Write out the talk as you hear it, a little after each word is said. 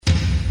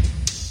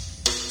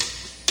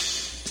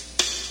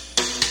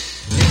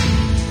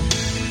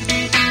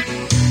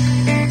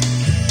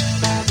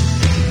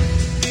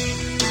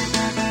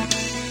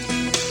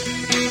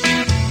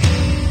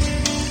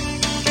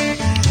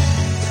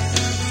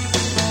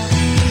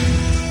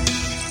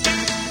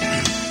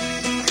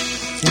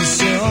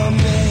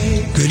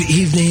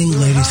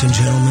Ladies and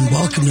gentlemen,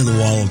 welcome to the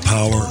Wall of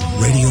Power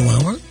Radio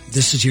Hour.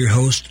 This is your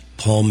host,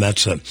 Paul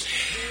Metza.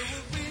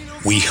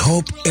 We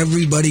hope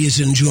everybody is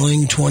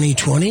enjoying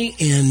 2020,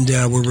 and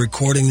we're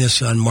recording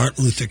this on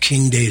Martin Luther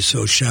King Day,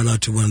 so shout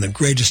out to one of the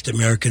greatest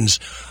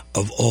Americans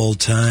of all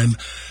time.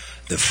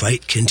 The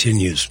fight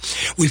continues.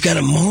 We've got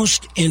a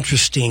most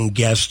interesting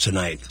guest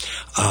tonight.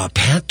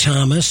 Pat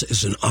Thomas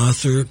is an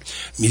author,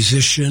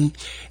 musician,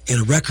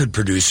 and a record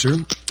producer.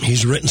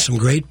 He's written some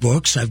great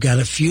books. I've got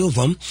a few of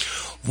them.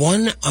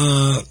 One,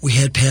 we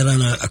had Pat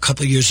on a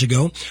couple of years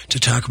ago to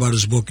talk about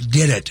his book,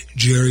 Did It,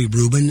 Jerry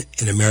Rubin,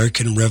 an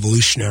American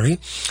Revolutionary.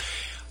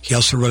 He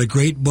also wrote a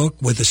great book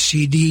with a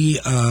CD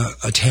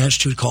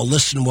attached to it called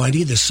Listen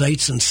Whitey, The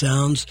Sights and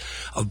Sounds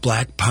of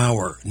Black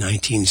Power,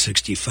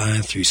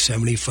 1965 through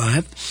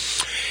 75.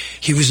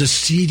 He was a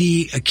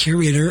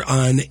curator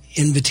on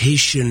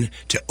Invitation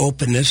to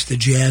Openness, the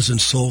Jazz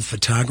and Soul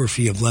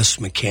Photography of Les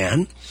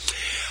McCann.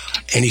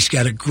 And he's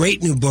got a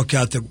great new book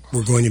out that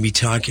we're going to be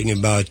talking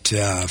about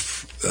a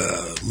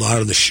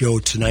lot of the show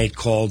tonight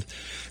called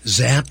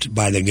Zapped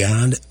by the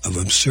God of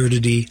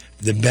Absurdity,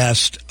 the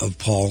Best of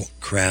Paul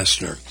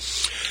Krassner.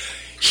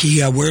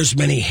 He wears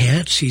many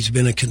hats. He's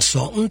been a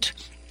consultant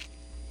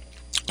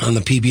on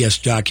the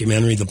PBS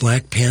documentary The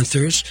Black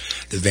Panthers,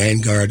 the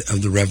Vanguard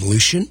of the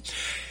Revolution.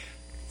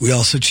 We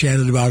also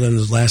chatted about him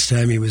the last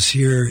time he was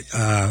here.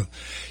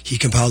 He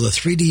compiled a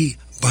 3D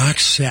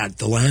box set,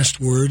 The Last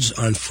Words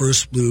on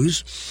First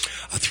Blues,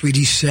 a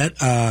 3D set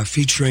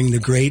featuring the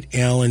great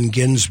Allen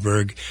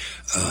Ginsberg.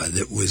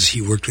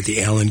 He worked with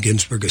the Allen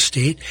Ginsberg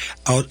estate,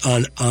 out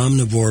on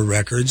Omnivore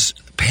Records.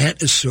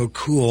 Pat is so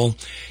cool,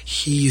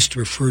 he used to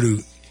refer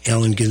to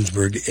Allen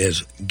Ginsberg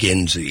as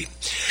Ginsy.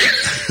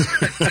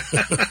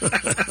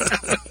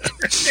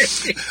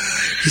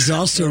 He's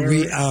also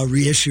a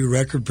reissue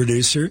record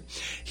producer.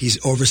 He's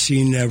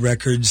overseen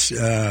records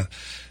that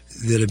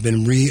have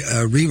been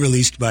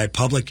re-released by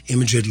Public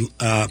Image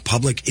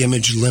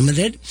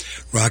Limited,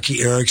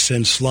 Rocky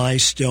Erickson, Sly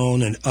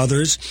Stone, and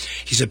others.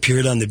 He's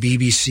appeared on the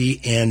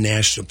BBC and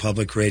National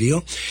Public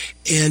Radio.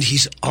 And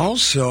he's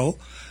also,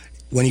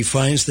 when he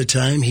finds the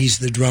time, he's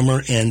the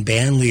drummer and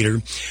band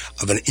leader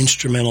of an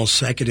instrumental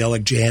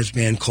psychedelic jazz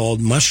band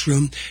called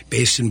Mushroom,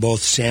 based in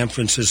both San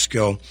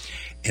Francisco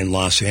and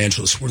Los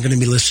Angeles. We're going to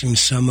be listening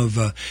to some of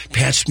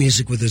Pat's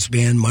music with his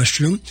band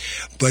Mushroom,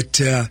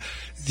 but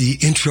the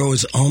intro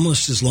is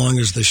almost as long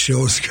as the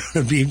show is going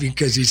to be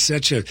because he's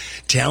such a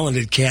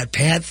talented cat.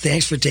 Pat,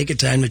 thanks for taking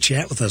time to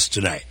chat with us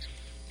tonight.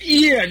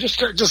 Yeah,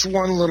 just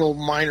one little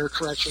minor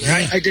correction.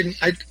 Yeah. I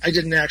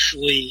didn't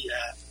actually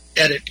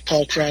edit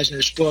Paul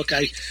Krassner's book.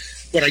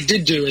 What I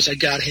did do is I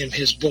got him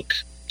his book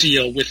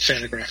deal with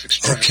Fantagraph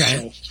Express.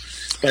 Okay.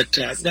 But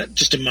that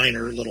just a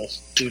minor little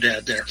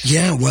doodad there.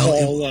 Yeah,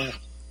 well,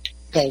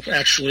 Paul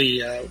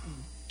actually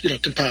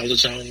compiled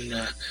his own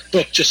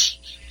book just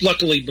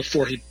luckily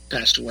before he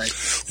passed away.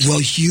 Well,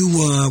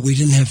 we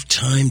didn't have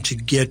time to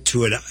get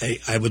to it.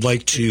 I would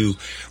like to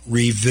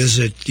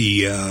revisit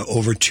the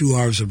over 2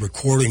 hours of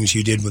recordings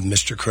you did with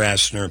Mr.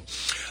 Krassner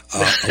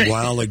a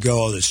while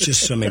ago. There's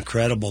just some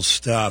incredible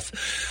stuff.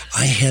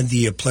 I had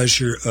the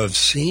pleasure of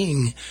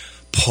seeing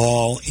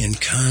Paul in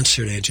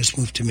concert. I just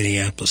moved to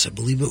Minneapolis. I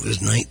believe it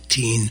was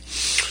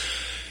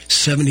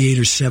 1978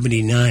 or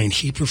 79,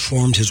 he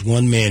performed his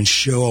one-man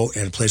show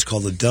at a place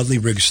called the Dudley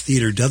Riggs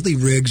Theater. Dudley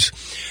Riggs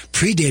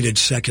predated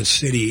Second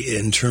City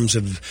in terms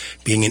of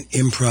being an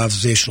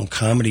improvisational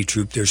comedy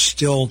troupe. They're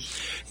still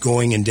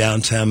going in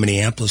downtown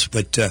Minneapolis,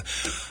 but I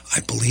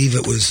believe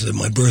it was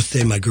my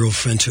birthday. My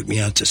girlfriend took me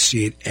out to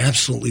see it.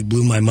 Absolutely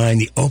blew my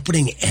mind. The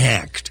opening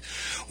act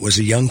was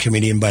a young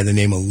comedian by the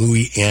name of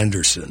Louis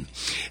Anderson.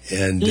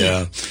 And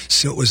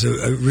so it was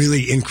a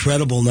really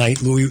incredible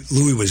night.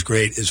 Louis was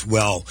great as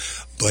well.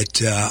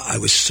 But I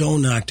was so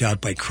knocked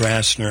out by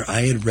Krassner.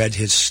 I had read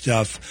his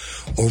stuff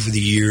over the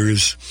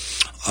years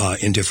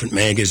in different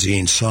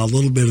magazines, saw a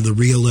little bit of The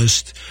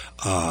Realist,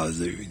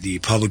 the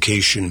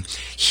publication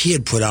he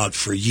had put out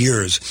for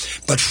years.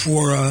 But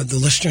for the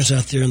listeners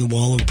out there in the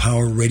Wall of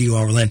Power Radio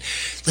Hour land,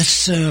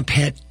 let's,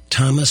 Pat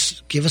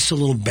Thomas, give us a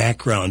little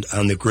background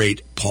on the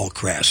great Paul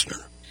Krassner.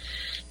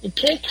 Well,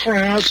 Paul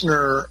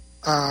Krassner,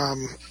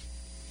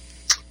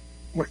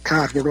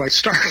 where do I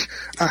start?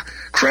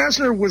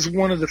 Krassner was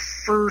one of the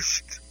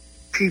first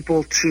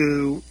people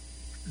to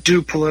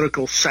do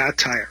political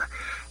satire,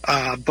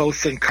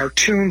 both in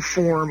cartoon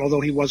form,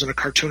 although he wasn't a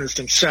cartoonist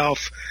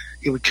himself.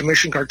 He would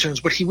commission cartoons,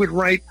 but he would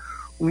write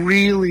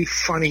really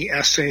funny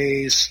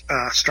essays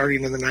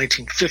starting in the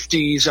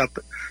 1950s up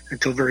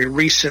until very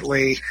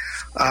recently.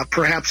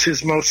 Perhaps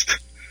his most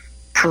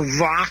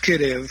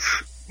provocative,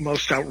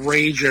 most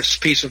outrageous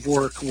piece of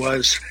work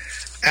was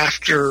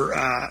after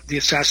the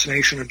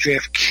assassination of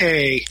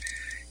JFK.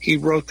 He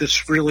wrote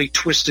this really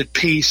twisted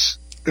piece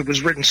that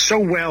was written so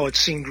well it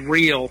seemed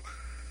real,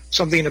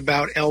 something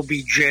about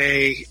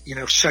LBJ,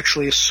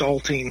 sexually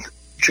assaulting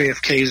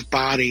JFK's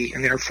body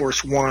in Air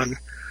Force One,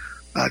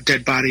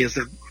 dead body as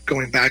they're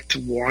going back to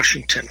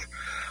Washington.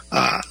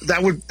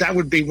 That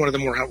would be one of the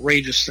more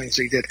outrageous things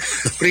he did.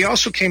 But he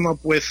also came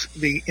up with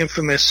the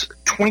infamous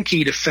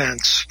Twinkie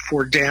defense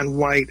for Dan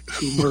White,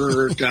 who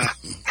murdered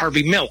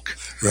Harvey Milk.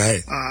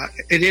 Right.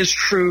 It is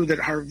true that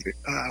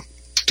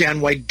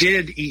Dan White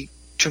did eat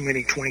too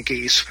many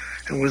Twinkies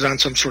and was on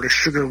some sort of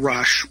sugar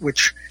rush,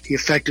 which he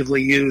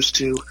effectively used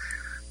to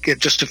get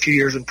just a few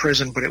years in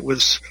prison. But it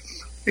was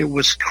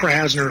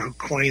Krasner who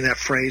coined that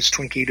phrase,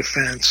 Twinkie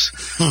defense.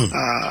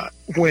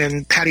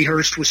 When Patty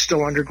Hearst was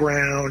still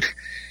underground,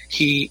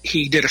 he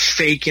did a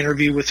fake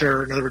interview with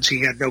her. In other words,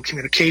 he had no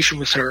communication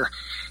with her,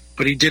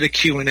 but he did a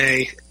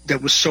Q&A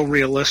that was so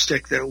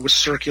realistic that it was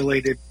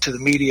circulated to the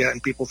media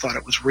and people thought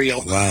it was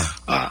real.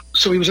 Wow.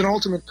 So he was an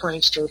ultimate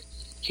prankster.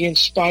 He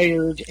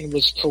inspired and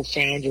was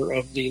co-founder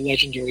of the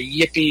legendary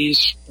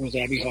Yippies with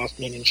Abby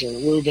Hoffman and Jerry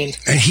Rubin.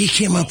 And he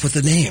came up with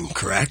the name,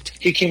 correct?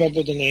 He came up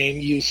with the name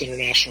Youth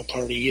International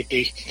Party,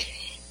 Yippie.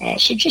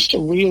 So just a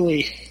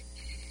really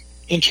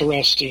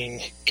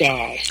interesting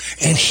guy.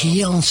 And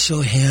he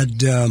also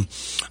had a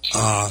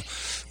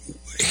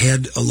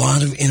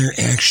lot of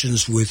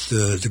interactions with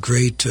the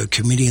great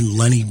comedian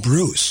Lenny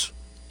Bruce.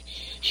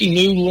 He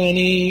knew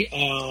Lenny.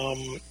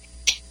 I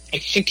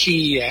think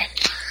he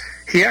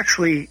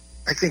actually,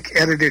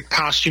 edited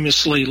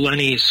posthumously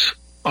Lenny's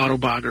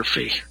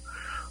autobiography,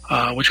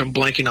 which I'm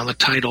blanking on the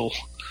title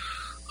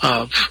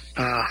of,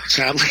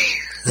 sadly.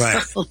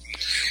 Right. Well,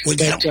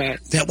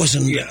 that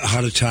wasn't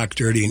How to Talk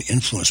Dirty and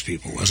Influence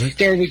People, was it?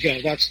 There we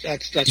go. That's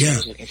what I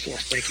was looking for.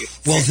 Thank you.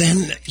 Well,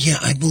 then,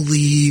 I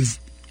believe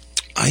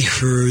I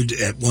heard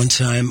at one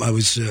time, I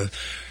was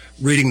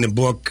reading the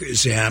book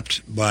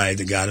Zapped by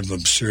the God of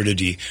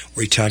Absurdity,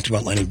 where he talked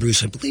about Lenny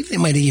Bruce. I believe they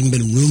might have even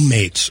been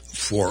roommates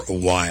for a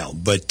while.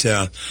 But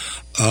tell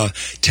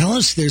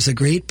us, there's a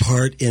great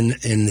part in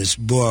this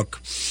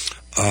book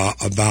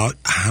about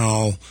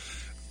how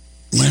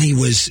Lenny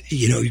was,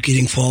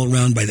 getting followed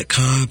around by the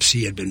cops.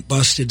 He had been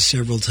busted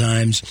several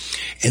times.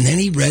 And then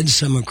he read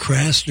some of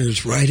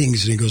Krasner's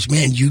writings, and he goes,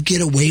 man, you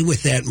get away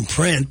with that in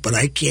print, but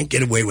I can't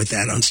get away with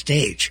that on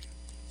stage.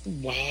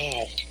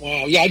 Wow.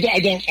 Yeah, I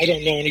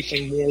don't know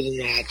anything more than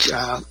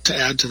that to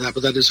add to that,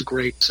 but that is a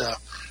great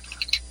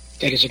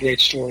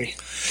story,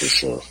 for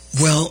sure.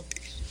 Well,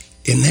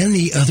 and then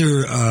the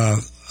other, I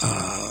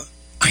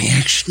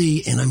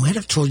might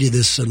have told you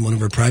this in one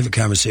of our private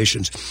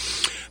conversations,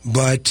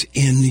 but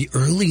in the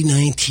early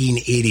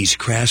 1980s,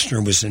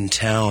 Krasner was in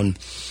town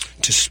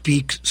to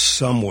speak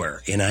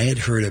somewhere, and I had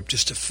heard of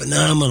just a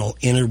phenomenal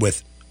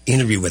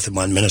interview with him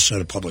on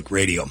Minnesota Public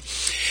Radio.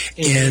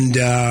 And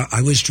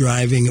I was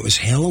driving. It was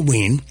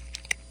Halloween,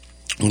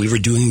 and we were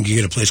doing a gig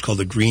at a place called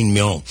the Green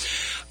Mill,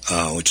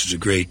 which is a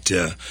great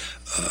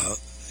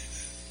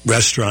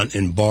restaurant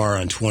and bar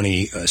on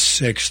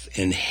 26th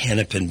in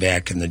Hennepin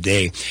back in the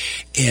day.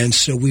 And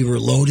so we were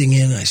loading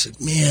in. I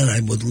said, man, I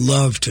would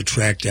love to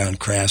track down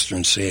Krasner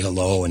and say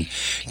hello and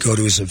go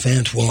to his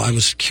event. Well, I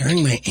was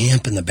carrying my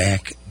amp in the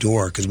back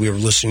door because we were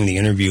listening to the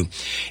interview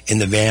in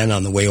the van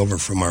on the way over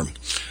from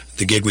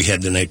the gig we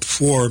had the night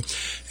before.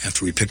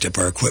 After we picked up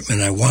our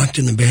equipment, I walked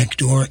in the back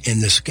door,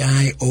 and this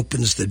guy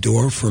opens the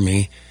door for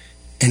me,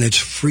 and it's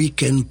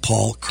freaking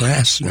Paul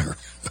Krasner.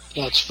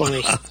 That's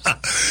funny.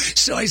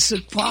 So I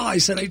said, Paul, I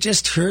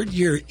just heard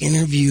your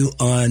interview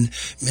on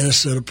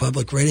Minnesota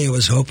Public Radio. I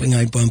was hoping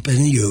I'd bump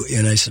into you.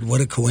 And I said,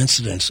 what a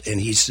coincidence. And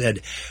he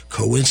said,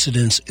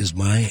 coincidence is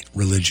my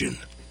religion.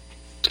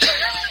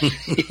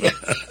 Yeah,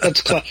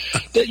 that's clear.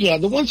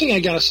 The one thing I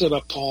got to say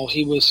about Paul,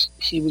 he was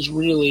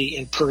really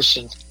in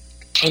person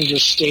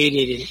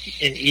understated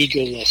and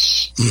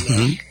egoless.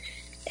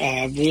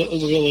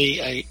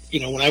 Really,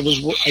 when I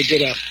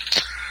did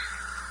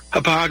a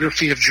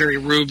biography of Jerry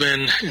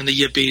Rubin and the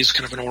Yippies,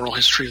 kind of an oral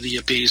history of the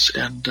Yippies,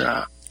 and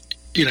I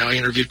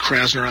interviewed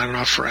Krasner on and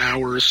off for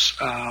hours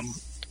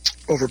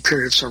over a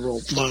period of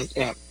several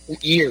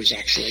years,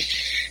 actually.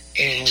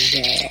 And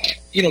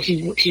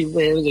he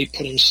rarely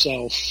put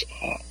himself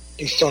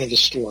in front of the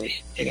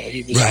story.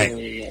 He was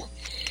very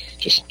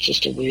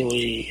just a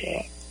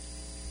really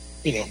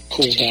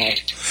cool guy. I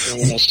don't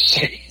know what else to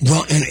say.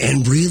 Well,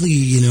 and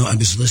really, I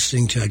was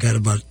listening to. I got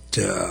about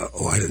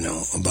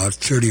about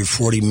 30 or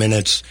 40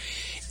 minutes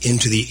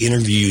into the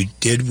interview you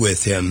did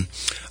with him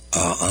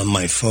on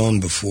my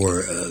phone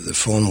before the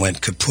phone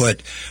went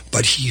kaput.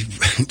 But he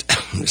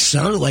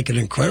sounded like an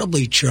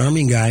incredibly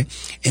charming guy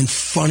and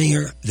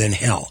funnier than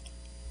hell.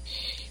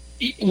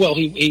 Well,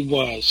 he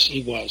was.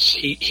 He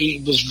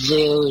was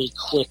very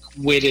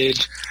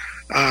quick-witted.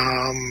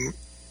 I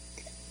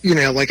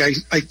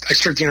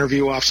start the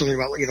interview off something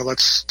about,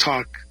 let's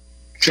talk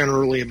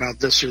generally about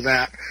this or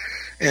that.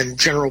 And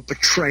General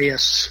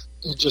Petraeus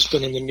had just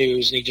been in the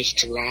news, and he just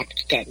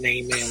dropped that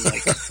name in,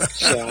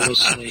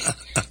 flawlessly.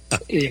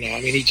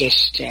 He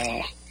just,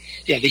 the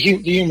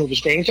humor was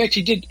great. In fact,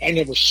 I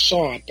never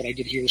saw it, but I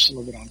did hear some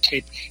of it on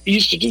tape. He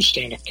used to do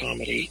stand-up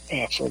comedy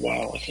for a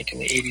while, I think in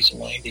the 80s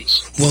and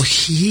 90s. Well,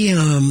 he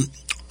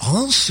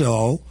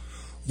also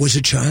was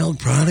a child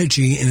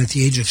prodigy, and at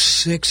the age of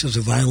 6, as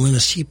a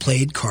violinist, he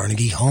played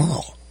Carnegie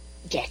Hall.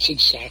 That's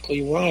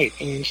exactly right.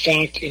 And in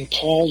fact, in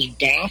Paul's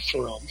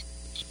bathroom,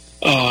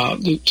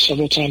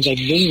 several times I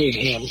visited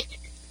him,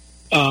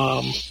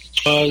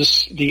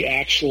 was the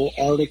actual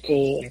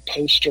article and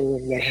poster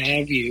and what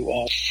have you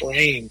all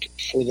framed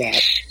for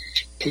that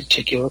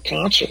particular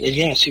concert. And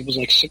yes, he was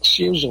like 6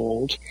 years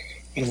old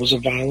and was a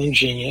violin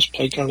genius,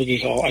 played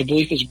Carnegie Hall. I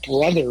believe his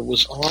brother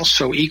was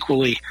also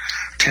equally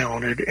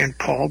talented, and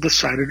Paul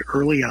decided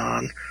early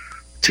on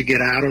to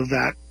get out of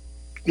that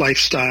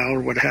lifestyle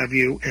or what have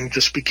you and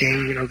just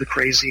became, the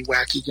crazy,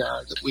 wacky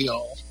guy that we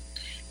all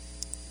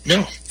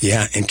know.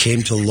 Yeah, and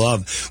came to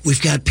love.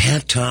 We've got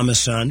Pat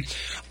Thomas on,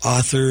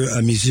 author,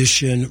 a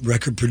musician,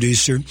 record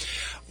producer.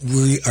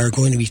 We are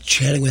going to be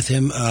chatting with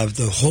him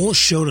the whole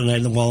show tonight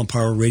in the Wall of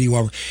Power Radio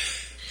Hour.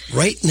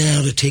 Right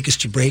now, to take us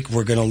to break,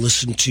 we're going to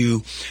listen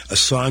to a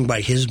song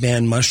by his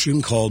band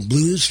Mushroom called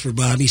Blues for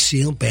Bobby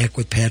Seale. Back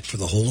with Pat for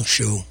the whole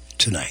show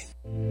tonight.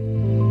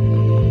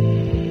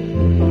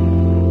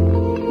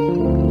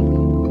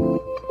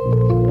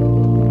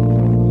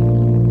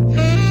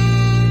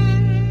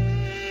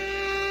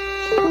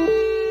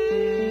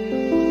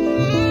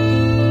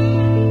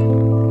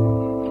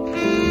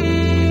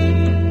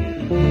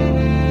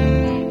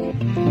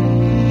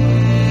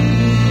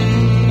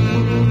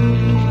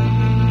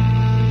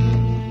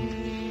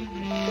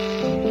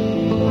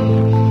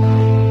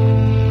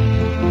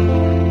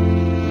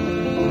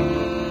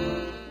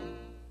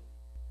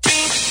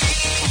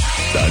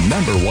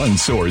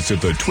 Source of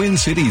the Twin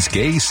Cities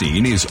gay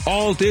scene is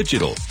all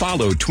digital.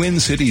 Follow Twin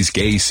Cities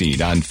Gay Scene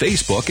on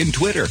Facebook and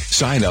Twitter.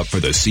 Sign up for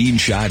the Scene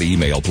Shot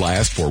email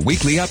blast for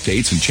weekly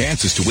updates and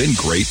chances to win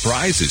great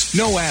prizes.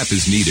 No app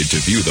is needed to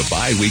view the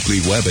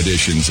bi-weekly web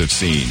editions of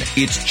Scene.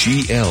 It's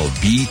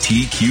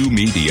GLBTQ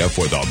media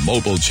for the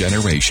mobile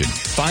generation.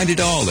 Find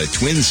it all at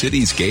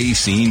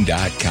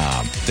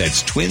TwinCitiesGayScene.com.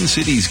 That's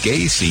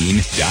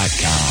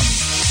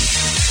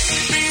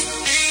TwinCitiesGayScene.com.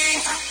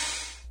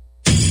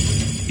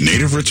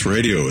 Native Roots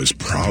Radio is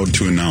proud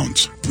to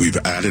announce we've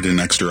added an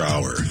extra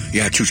hour.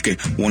 Yeah, Chushke,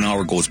 1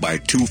 hour goes by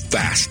too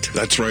fast.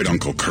 That's right,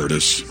 Uncle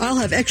Curtis. I'll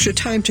have extra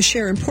time to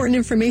share important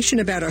information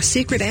about our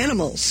secret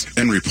animals.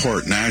 And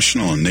report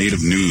national and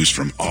native news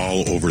from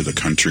all over the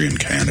country and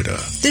Canada.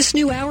 This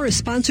new hour is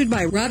sponsored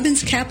by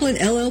Robbins Kaplan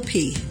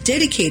LLP,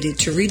 dedicated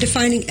to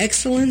redefining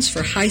excellence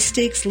for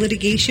high-stakes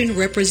litigation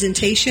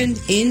representation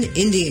in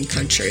Indian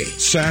country.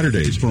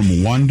 Saturdays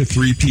from 1 to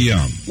 3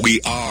 p.m. We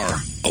are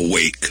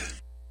awake.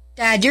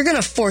 Dad, you're going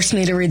to force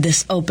me to read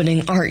this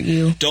opening, aren't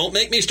you? Don't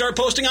make me start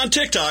posting on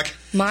TikTok.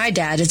 My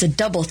dad is a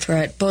double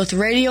threat, both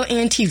radio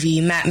and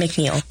TV, Matt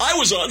McNeil. I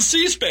was on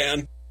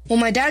C-SPAN. Well,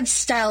 my dad's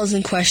style is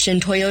in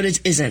question,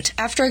 Toyota's isn't.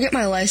 After I get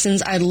my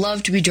license, I'd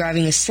love to be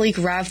driving a sleek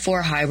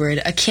RAV4 hybrid,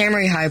 a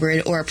Camry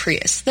hybrid, or a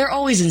Prius. They're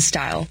always in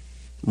style.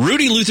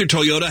 Rudy Luther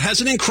Toyota has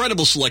an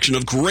incredible selection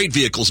of great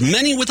vehicles,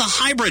 many with a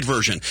hybrid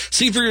version.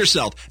 See for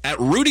yourself at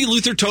Rudy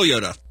Luther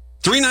Toyota,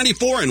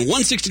 394 and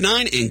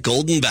 169 in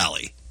Golden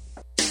Valley.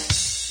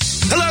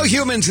 Hello,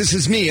 humans. This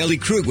is me, Ellie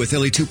Krug, with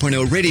Ellie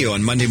 2.0 Radio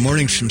on Monday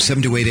mornings from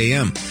 7 to 8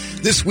 a.m.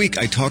 This week,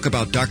 I talk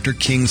about Dr.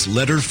 King's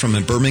letter from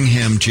a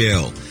Birmingham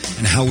jail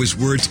and how his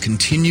words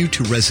continue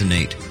to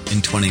resonate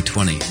in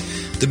 2020.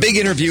 The big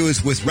interview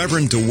is with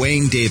Reverend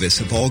Dwayne Davis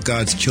of All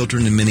God's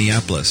Children in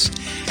Minneapolis.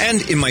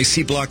 And in my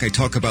C Block, I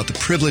talk about the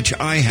privilege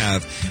I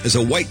have as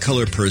a white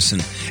color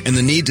person and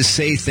the need to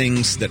say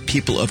things that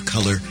people of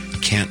color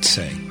can't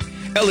say.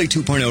 Ellie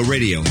 2.0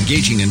 Radio,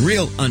 engaging and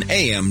real on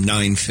AM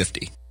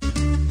 950.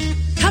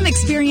 Come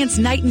experience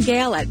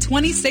Nightingale at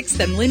 26th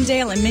and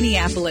Lyndale in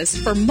Minneapolis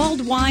for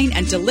mulled wine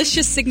and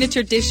delicious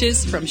signature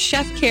dishes from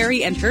Chef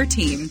Carrie and her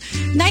team.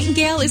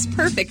 Nightingale is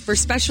perfect for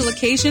special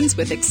occasions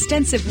with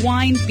extensive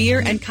wine,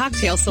 beer, and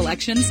cocktail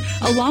selections,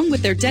 along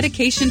with their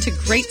dedication to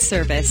great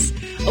service.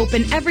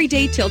 Open every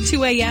day till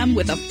 2 a.m.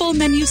 with a full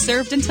menu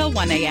served until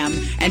 1 a.m.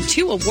 and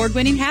 2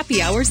 award-winning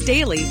happy hours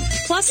daily.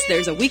 Plus,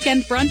 there's a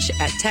weekend brunch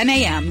at 10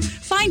 a.m.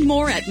 Find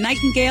more at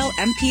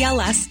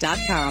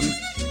nightingalempls.com.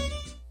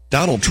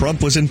 Donald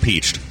Trump was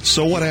impeached.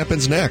 So what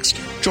happens next?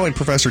 Join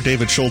Professor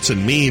David Schultz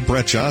and me,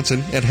 Brett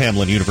Johnson, at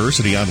Hamlin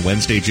University on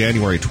Wednesday,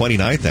 January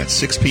 29th at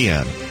 6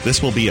 p.m.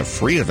 This will be a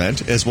free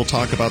event as we'll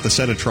talk about the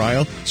Senate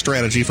trial,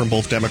 strategy from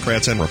both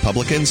Democrats and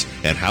Republicans,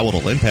 and how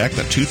it'll impact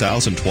the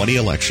 2020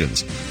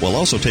 elections. We'll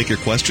also take your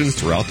questions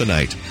throughout the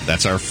night.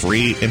 That's our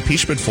free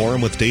impeachment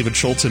forum with David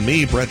Schultz and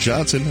me, Brett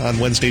Johnson, on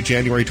Wednesday,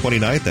 January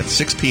 29th at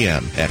 6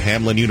 p.m. at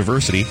Hamlin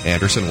University,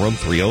 Anderson Room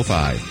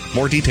 305.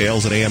 More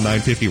details at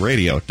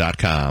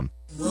am950radio.com.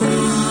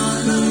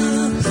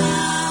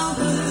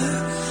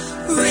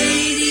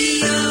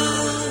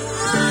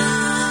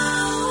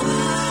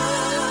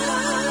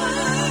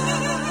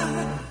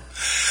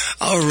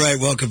 All right,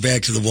 welcome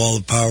back to the Wall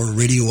of Power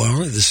Radio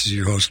Hour. This is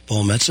your host,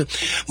 Paul Metza.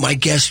 My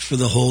guest for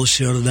the whole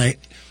show tonight,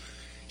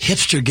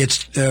 hipster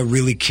gets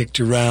really kicked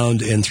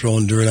around and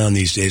thrown dirt on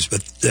these days,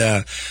 but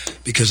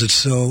because it's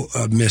so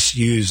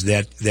misused,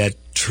 that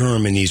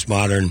term in these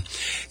modern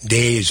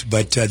days.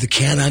 But the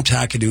cat I'm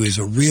talking to is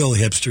a real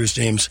hipster. His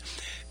name's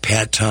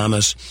Pat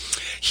Thomas.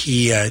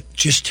 He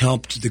just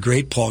helped the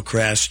great Paul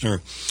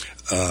Krasner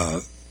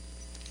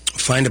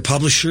find a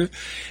publisher,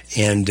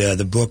 and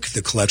the book,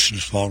 the collection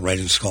is called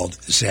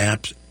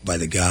Zapped by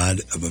the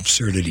God of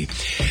Absurdity.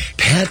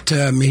 Pat,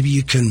 maybe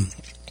you can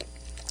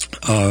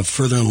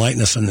further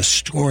enlighten us on the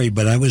story,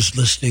 but I was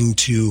listening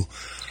to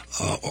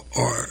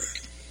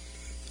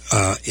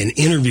an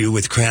interview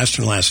with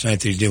Krasner last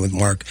night that he did with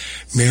Mark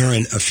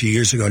Maron a few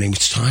years ago, and he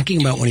was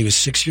talking about when he was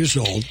 6 years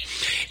old,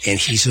 and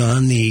he's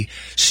on the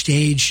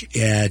stage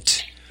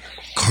at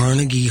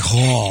Carnegie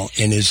Hall,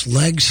 and his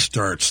leg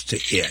starts to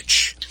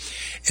itch.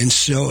 And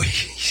so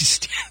he's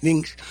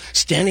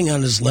standing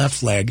on his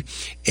left leg,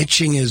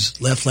 itching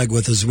his left leg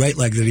with his right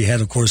leg that he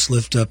had, of course,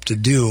 lift up to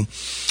do.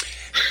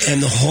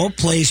 And the whole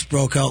place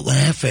broke out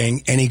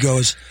laughing, and he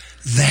goes,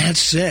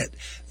 "That's it.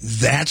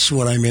 That's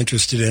what I'm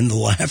interested in, the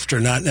laughter,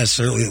 not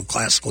necessarily the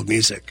classical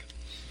music."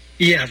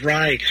 Yeah,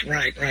 right.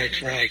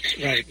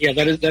 Yeah,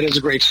 that is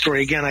a great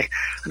story. Again, I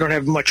don't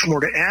have much more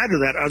to add to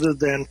that other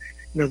than,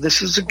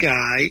 this is a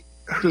guy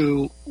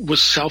who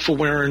was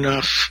self-aware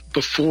enough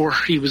before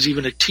he was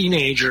even a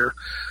teenager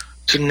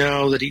to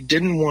know that he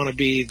didn't want to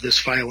be this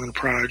violin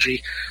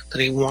prodigy,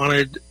 that he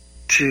wanted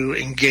to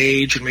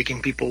engage in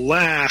making people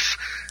laugh.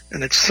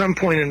 And at some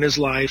point in his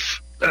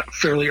life,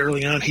 fairly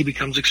early on, he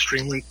becomes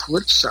extremely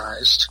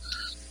politicized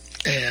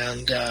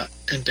and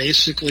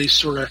basically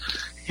sort of,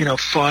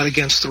 fought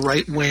against the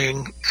right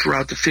wing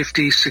throughout the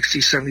 50s,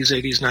 60s, 70s,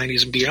 80s,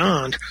 90s, and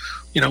beyond,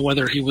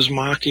 whether he was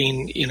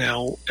mocking,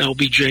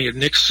 LBJ and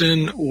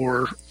Nixon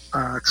or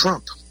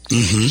Trump.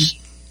 Mm-hmm.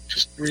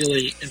 Just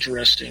really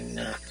interesting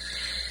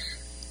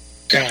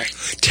guy.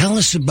 Tell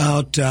us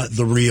about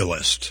The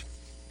Realist.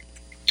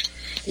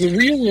 The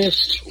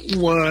Realist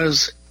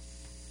was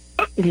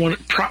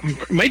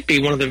might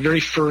be one of the very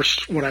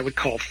first what I would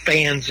call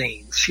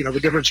fanzines. The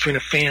difference between a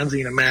fanzine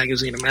and a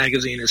magazine. A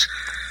magazine is,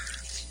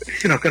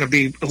 going to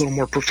be a little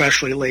more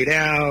professionally laid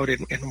out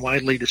and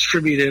widely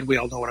distributed. We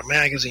all know what a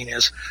magazine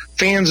is.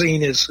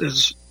 Fanzine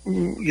is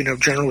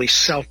generally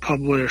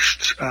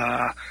self-published,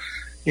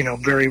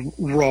 very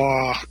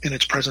raw in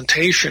its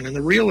presentation. And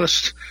The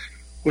Realist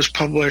was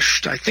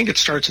published, I think it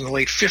starts in the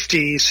late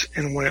 50s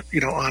and went,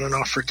 on and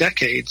off for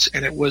decades.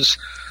 And it was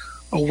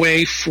a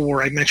way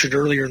for, I mentioned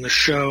earlier in the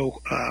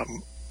show,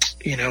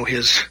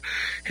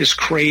 his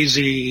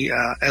crazy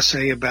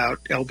essay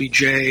about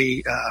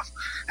LBJ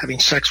having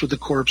sex with the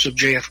corpse of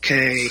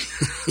JFK,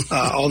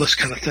 all this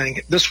kind of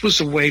thing. This was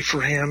a way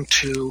for him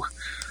to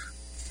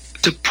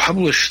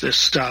publish this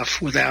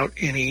stuff without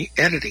any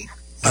editing.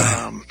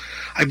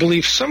 I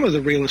believe some of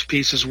the Realist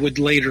pieces would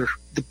later,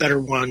 the better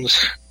ones,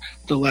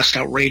 the less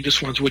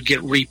outrageous ones, would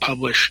get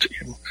republished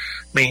in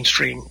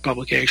mainstream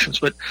publications.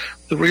 But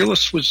The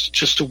Realist was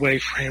just a way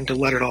for him to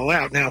let it all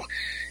out. Now,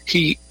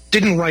 he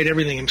didn't write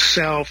everything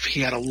himself. He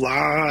had a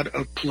lot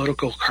of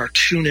political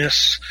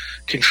cartoonists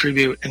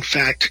contribute. In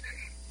fact,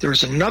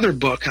 there's another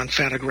book on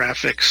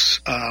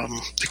Fantagraphics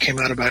that came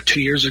out about 2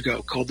 years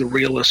ago called The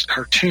Realist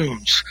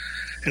Cartoons.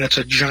 And it's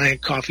a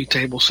giant coffee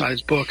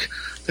table-sized book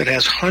that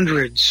has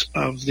hundreds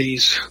of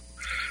these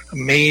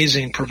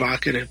amazing,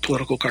 provocative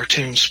political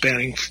cartoons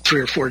spanning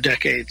 3 or 4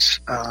 decades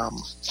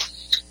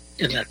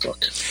in that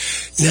book.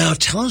 Now,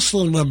 tell us a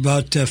little bit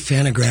about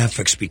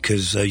Fantagraphics,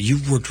 because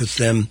you've worked with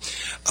them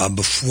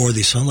before.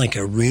 They sound like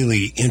a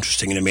really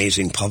interesting and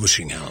amazing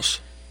publishing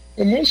house.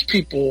 Well, most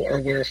people are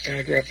aware of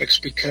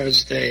Fantagraphics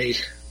because they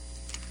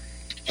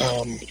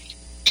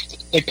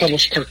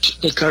publish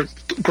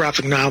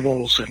graphic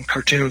novels and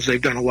cartoons. They've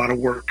done a lot of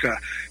work.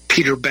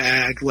 Peter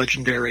Bagg,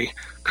 legendary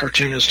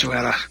cartoonist who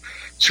had a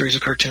series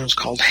of cartoons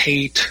called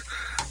Hate.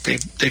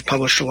 They've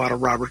published a lot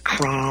of Robert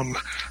Crumb.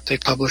 They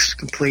published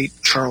complete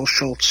Charles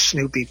Schultz,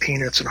 Snoopy,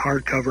 Peanuts, and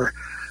hardcover.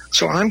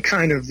 So I'm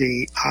kind of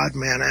the odd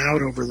man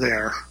out over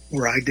there,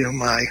 where I do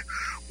my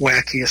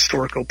wacky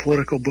historical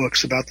political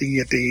books about the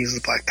Yippies,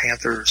 the Black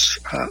Panthers,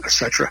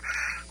 etc.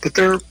 But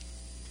they're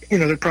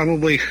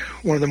probably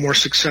one of the more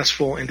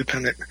successful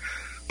independent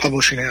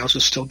publishing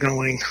houses still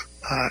going.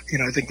 I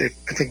think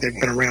they've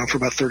been around for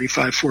about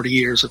 35, 40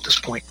 years at this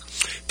point.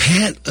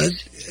 Pat,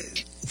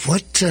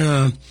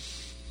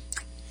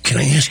 can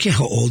I ask you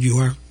how old you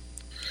are?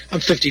 I'm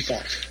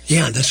 55.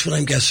 Yeah, that's what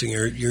I'm guessing.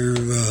 You're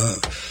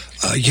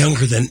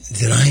younger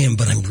than I am,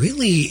 but I'm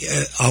really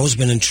always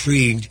been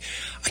intrigued.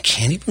 I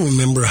can't even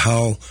remember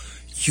how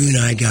you and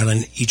I got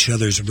on each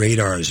other's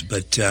radars,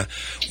 but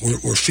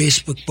we're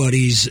Facebook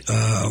buddies,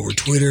 we're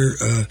Twitter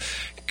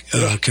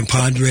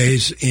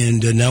compadres,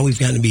 and now we've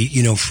gotten to be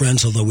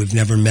friends, although we've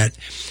never met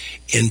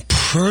in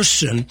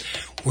person.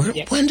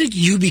 When did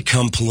you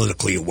become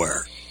politically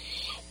aware?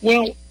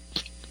 Well,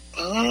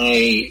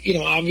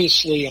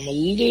 obviously I'm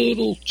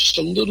just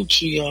a little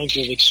too young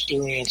to have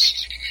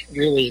experienced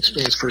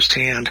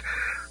firsthand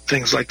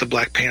things like the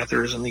Black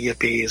Panthers and the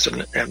Yippies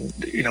and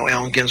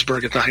Allen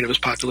Ginsberg at the height of his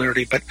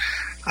popularity. But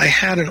I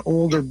had an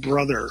older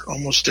brother,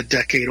 almost a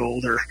decade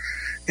older,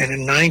 and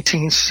in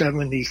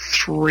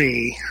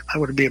 1973, I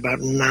would be about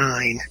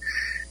 9,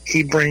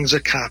 he brings a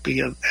copy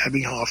of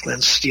Abbie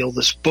Hoffman's Steal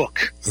This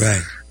Book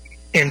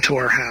into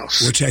our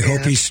house. Which I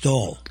hope he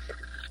stole.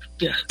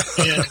 Yeah,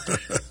 and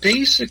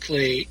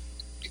basically,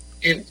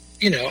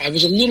 I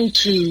was a little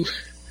too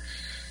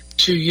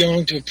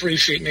young to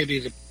appreciate maybe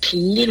the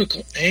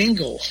political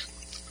angle,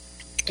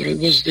 but it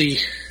was the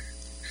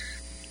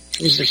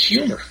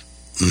humor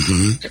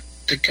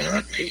that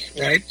got me,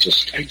 right?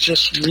 I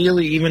just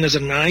really, even as a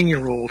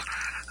 9-year-old,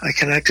 I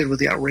connected with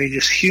the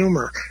outrageous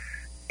humor,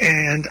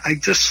 and I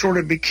just sort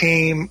of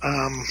became,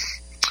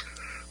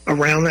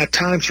 around that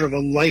time, sort of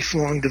a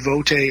lifelong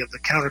devotee of the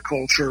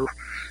counterculture.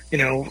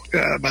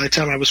 By the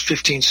time I was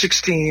 15,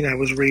 16, I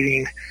was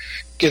reading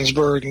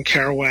Ginsberg and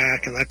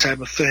Kerouac and that type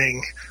of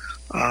thing.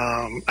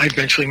 I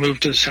eventually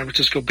moved to the San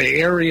Francisco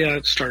Bay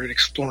Area, started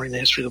exploring the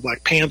history of the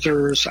Black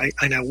Panthers. I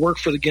now work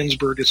for the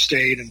Ginsberg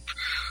estate and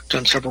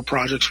done several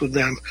projects with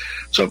them.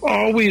 So I've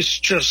always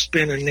just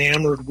been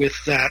enamored with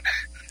that,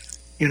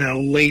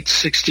 late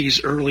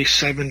 60s, early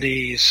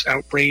 70s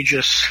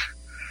outrageous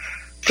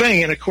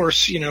thing. And of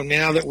course,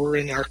 now that we're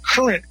in our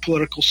current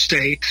political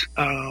state,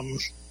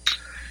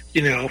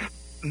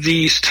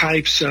 these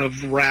types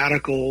of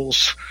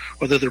radicals,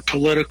 whether they're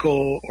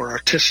political or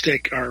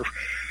artistic, are,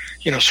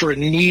 sort of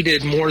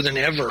needed more than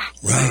ever.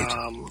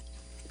 Right.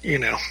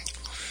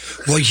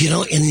 Well,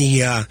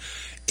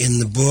 in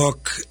the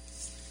book,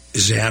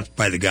 Zapped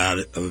by the God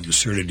of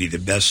Absurdity, the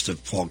best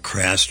of Paul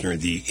Krassner,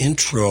 the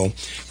intro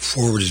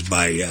forwarded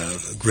by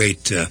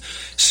great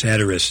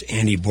satirist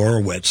Andy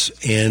Borowitz,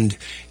 and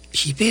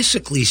he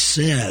basically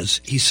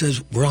says,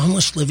 we're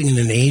almost living in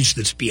an age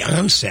that's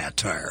beyond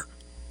satire.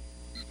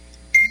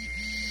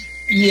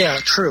 Yeah,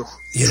 true.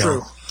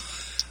 True.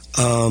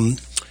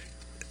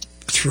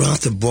 Throughout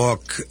the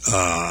book,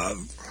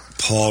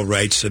 Paul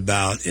writes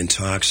about and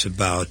talks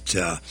about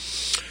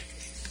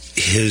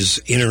his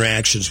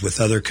interactions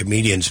with other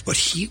comedians, but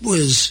he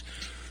was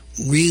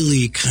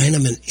really kind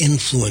of an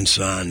influence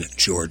on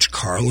George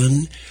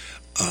Carlin,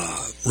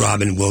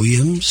 Robin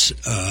Williams,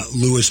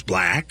 Louis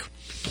Black.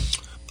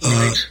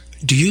 Right.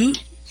 Do you,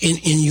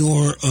 in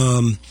your,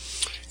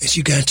 as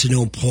you got to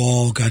know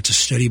Paul, got to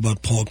study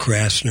about Paul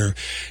Krassner,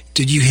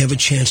 did you have a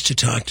chance to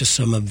talk to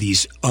some of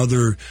these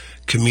other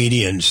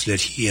comedians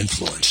that he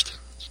influenced?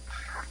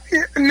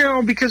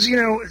 No, because,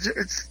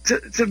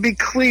 to be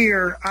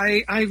clear,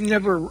 I've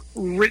never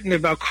written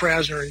about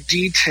Krassner in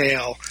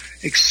detail,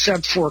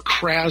 except for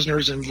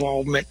Krassner's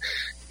involvement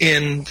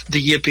in the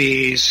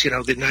Yippies, the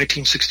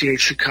 1968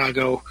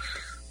 Chicago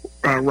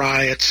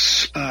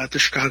riots at the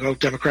Chicago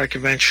Democratic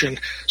Convention.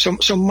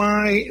 So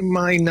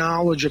my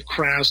knowledge of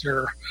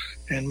Krassner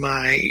and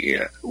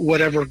my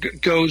whatever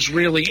goes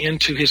really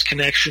into his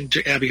connection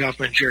to Abbie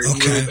Hoffman and Jerry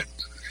Rubin.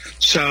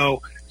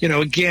 So,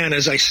 again,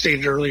 as I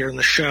stated earlier in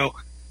the show,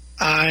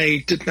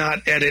 I did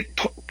not edit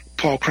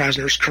Paul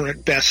Krassner's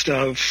current best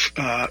of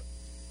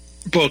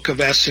book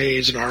of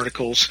essays and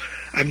articles.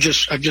 I've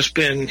just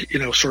been,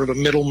 sort of a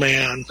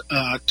middleman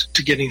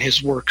to getting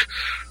his work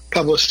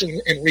published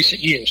in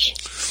recent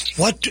years.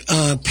 What,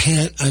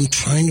 Pat, I'm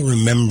trying to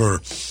remember,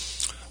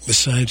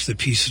 besides the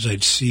pieces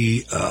I'd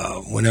see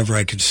whenever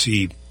I could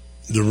see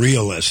The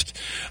Realist,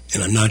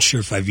 and I'm not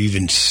sure if I've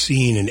even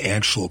seen an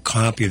actual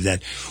copy of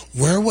that.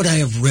 Where would I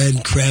have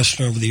read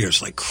Krassner over the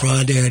years? Like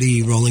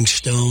Crawdaddy, Rolling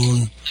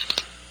Stone?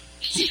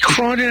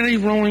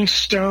 Crawdaddy, Rolling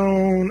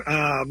Stone,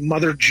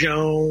 Mother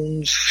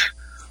Jones,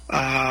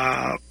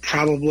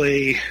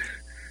 probably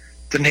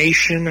The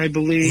Nation, I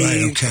believe.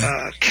 Right, okay.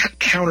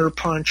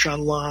 Counterpunch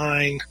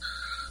online.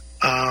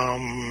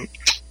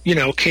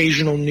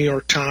 Occasional New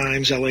York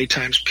Times, LA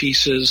Times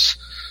pieces.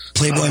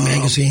 Playboy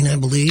magazine, I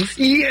believe.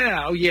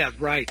 Yeah,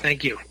 right.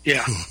 Thank you.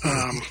 Yeah,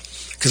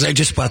 because I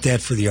just bought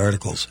that for the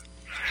articles.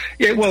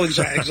 Yeah, well,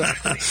 exactly.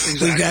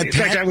 We've got in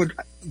fact, I would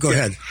go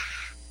ahead.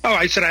 Oh,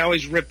 I said I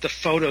always ripped the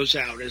photos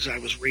out as I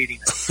was reading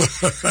it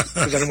because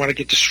I didn't want to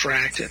get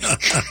distracted.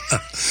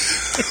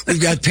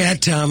 We've got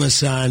Pat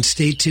Thomas on.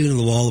 Stay tuned to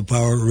the Wall of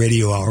Power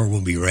Radio Hour.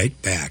 We'll be right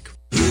back.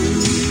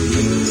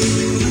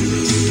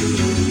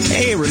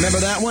 Hey, remember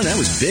that one? That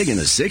was big in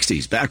the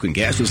 60s, back when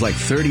gas was like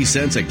 30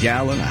 cents a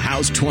gallon, a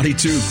house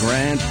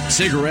 $22,000,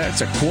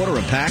 cigarettes $0.25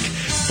 a pack.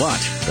 But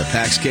the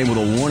packs came with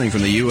a warning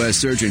from the U.S.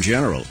 Surgeon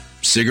General.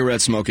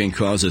 Cigarette smoking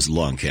causes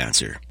lung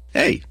cancer.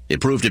 Hey,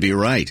 it proved to be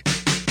right.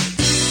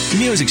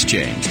 Music's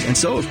changed, and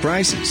so have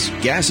prices.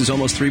 Gas is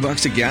almost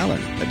 $3 a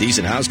gallon. A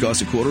decent house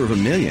costs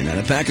 $250,000, and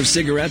a pack of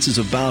cigarettes is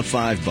about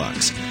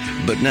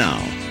 $5. But now,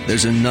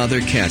 there's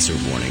another cancer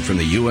warning from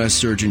the U.S.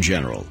 Surgeon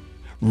General.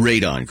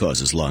 Radon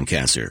causes lung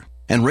cancer.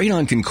 And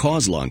radon can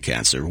cause lung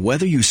cancer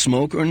whether you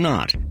smoke or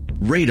not.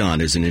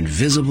 Radon is an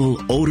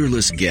invisible,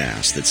 odorless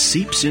gas that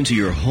seeps into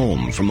your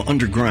home from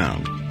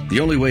underground. The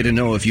only way to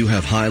know if you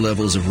have high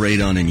levels of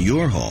radon in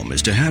your home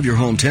is to have your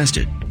home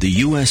tested. The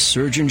U.S.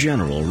 Surgeon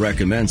General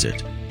recommends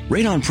it.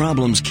 Radon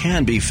problems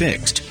can be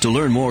fixed. To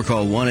learn more,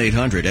 call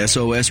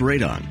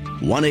 1-800-SOS-RADON.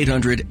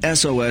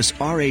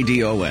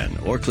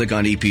 1-800-SOS-RADON or click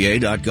on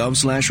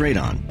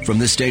epa.gov/radon. From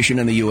this station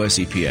and the U.S.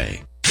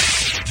 EPA.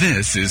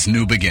 This is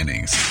New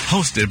Beginnings,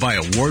 hosted by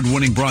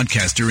award-winning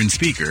broadcaster and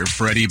speaker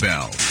Freddie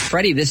Bell.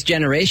 Freddie, this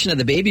generation of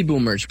the baby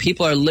boomers,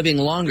 people are living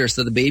longer,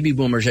 so the baby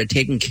boomers are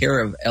taking care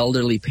of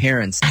elderly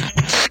parents.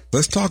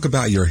 Let's talk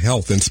about your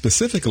health, and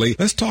specifically,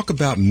 let's talk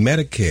about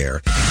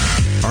Medicare.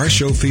 Our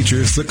show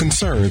features the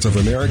concerns of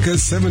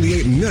America's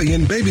 78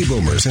 million baby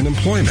boomers in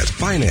employment,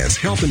 finance,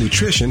 health and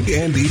nutrition,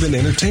 and even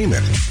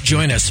entertainment.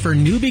 Join us for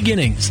New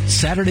Beginnings,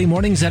 Saturday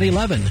mornings at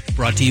 11.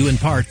 Brought to you in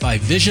part by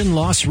Vision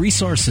Loss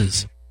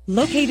Resources.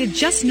 Located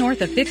just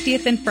north of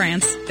 50th in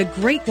France, the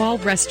Great Wall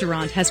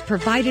Restaurant has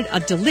provided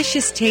a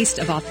delicious taste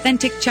of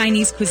authentic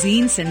Chinese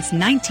cuisine since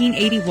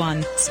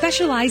 1981.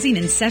 Specializing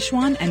in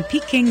Szechuan and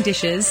Peking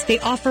dishes, they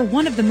offer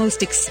one of the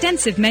most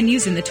extensive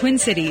menus in the Twin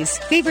Cities.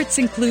 Favorites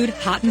include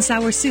hot and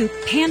sour soup,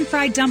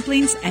 pan-fried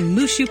dumplings, and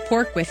mushu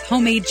pork with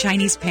homemade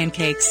Chinese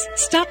pancakes.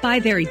 Stop by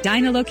their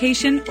Edina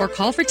location or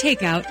call for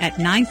takeout at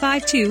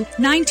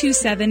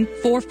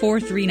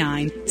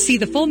 952-927-4439. See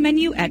the full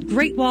menu at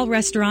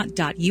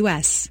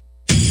greatwallrestaurant.us.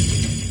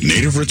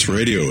 Native Roots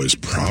Radio is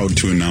proud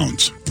to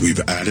announce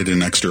we've added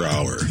an extra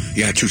hour.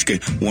 Yeah,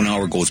 Trushke, 1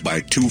 hour goes by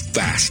too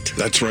fast.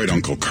 That's right,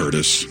 Uncle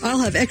Curtis. I'll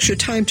have extra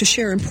time to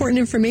share important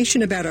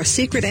information about our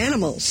secret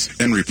animals.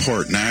 And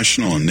report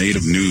national and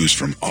native news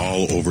from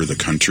all over the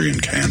country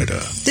and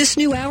Canada. This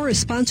new hour is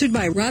sponsored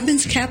by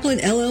Robbins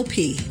Kaplan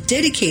LLP,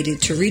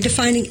 dedicated to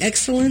redefining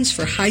excellence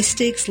for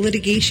high-stakes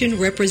litigation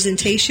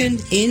representation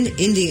in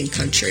Indian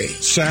country.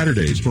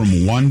 Saturdays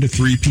from 1 to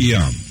 3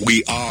 p.m.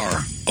 We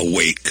are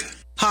awake.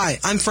 Hi,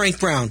 I'm Frank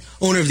Brown,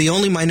 owner of the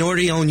only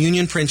minority-owned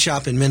union print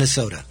shop in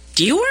Minnesota.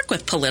 Do you work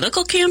with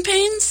political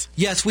campaigns?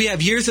 Yes, we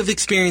have years of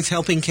experience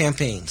helping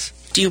campaigns.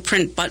 Do you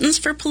print buttons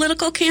for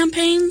political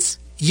campaigns?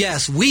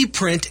 Yes, we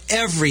print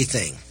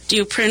everything. Do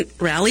you print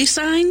rally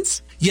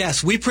signs?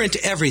 Yes, we print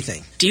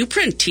everything. Do you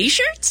print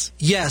T-shirts?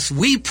 Yes,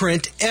 we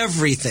print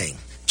everything.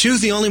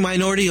 Choose the only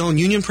minority-owned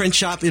union print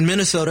shop in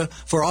Minnesota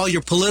for all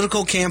your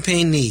political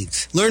campaign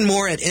needs. Learn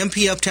more at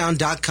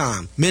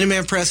mpuptown.com.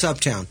 Minuteman Press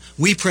Uptown.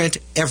 We print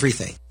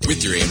everything.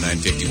 With your AM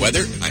 950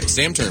 weather, I'm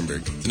Sam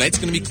Turnberg. Tonight's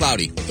going to be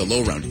cloudy with a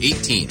low around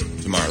 18.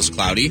 Tomorrow's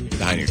cloudy with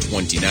a high near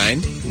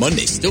 29.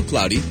 Monday still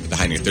cloudy with a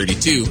high near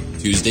 32.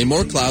 Tuesday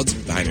more clouds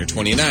with a high near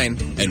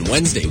 29. And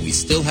Wednesday we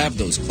still have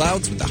those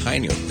clouds with a high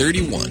near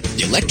 31.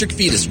 The Electric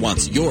Fetus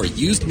wants your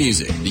used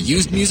music. The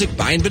used music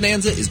buying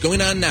bonanza is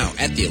going on now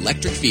at the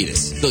Electric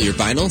Fetus. Fill your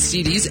vinyl,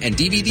 CDs, and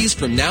DVDs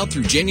from now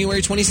through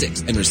January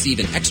 26th and receive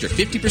an extra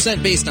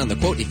 50% based on the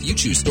quote if you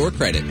choose store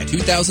credit at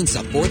 2000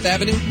 South 4th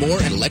Avenue.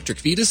 More at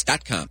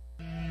electricfetus.com.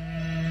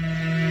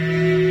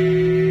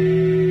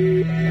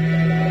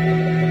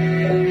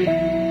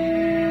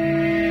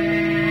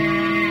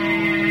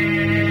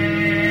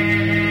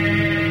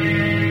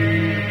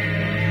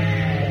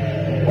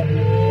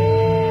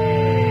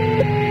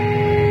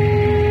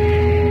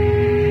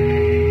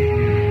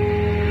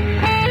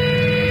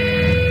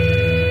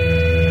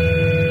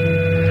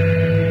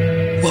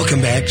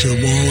 Welcome back to the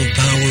Wall of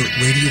Power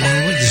Radio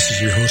Hour. This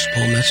is your host,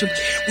 Paul Metzer.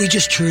 We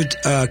just heard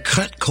a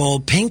cut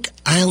called Pink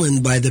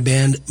Island by the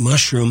band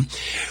Mushroom.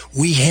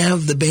 We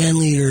have the band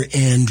leader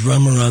and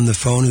drummer on the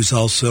phone, who's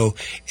also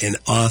an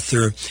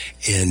author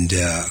and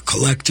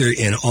collector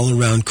and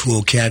all-around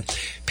cool cat.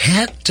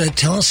 Pat,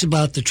 tell us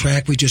about the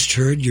track we just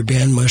heard, your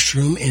band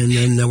Mushroom, and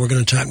then we're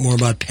going to talk more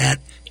about Pat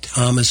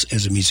Thomas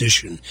as a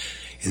musician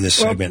in this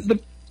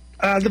segment.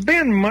 The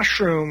band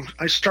Mushroom,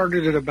 I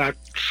started it about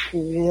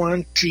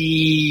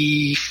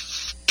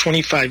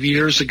 25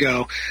 years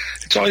ago.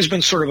 It's always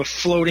been sort of a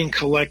floating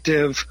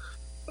collective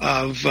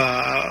of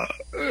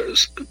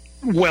some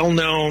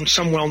well-known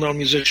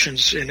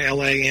musicians in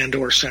L.A. and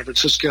or San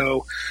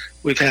Francisco.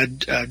 We've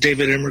had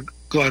David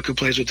Immergluck, who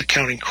plays with the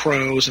Counting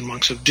Crows and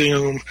Monks of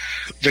Doom,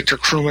 Victor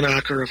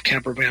Krummenacher of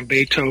Camper Van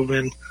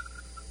Beethoven,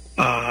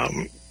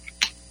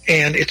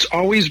 and it's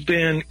always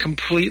been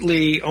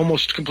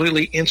almost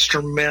completely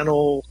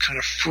instrumental, kind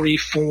of free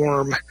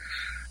form,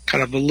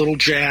 kind of a little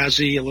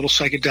jazzy, a little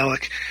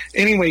psychedelic.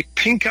 Anyway,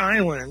 Pink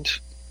Island,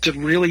 to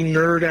really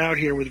nerd out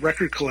here with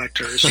record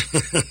collectors,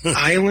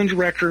 Island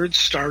Records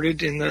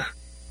started in the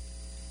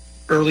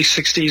early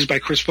 60s by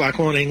Chris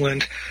Blackwell in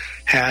England,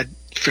 had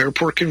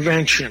Fairport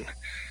Convention,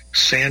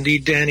 Sandy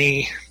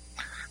Denny,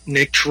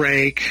 Nick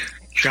Drake,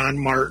 John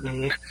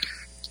Martin,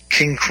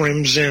 King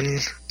Crimson,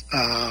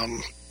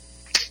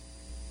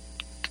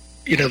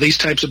 these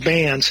types of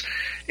bands.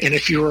 And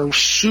if you're a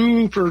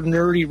super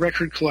nerdy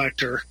record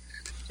collector,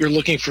 you're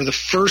looking for the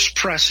first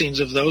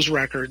pressings of those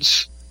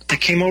records. They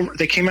came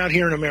out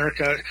here in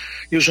America,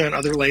 usually on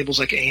other labels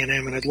like A&M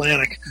and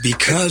Atlantic.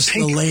 Because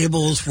the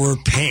labels were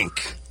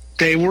pink.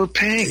 They were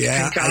pink.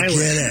 Yeah, Pink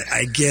Island.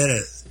 I get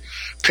it.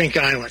 Pink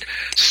Island.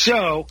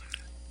 So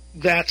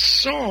that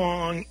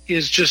song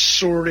is just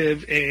sort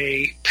of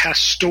a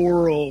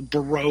pastoral,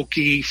 baroque,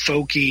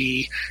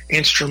 folky,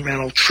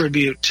 instrumental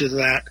tribute to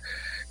that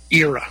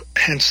era,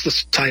 hence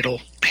the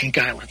title Pink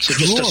Island. So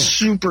just a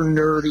super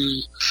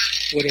nerdy,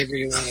 whatever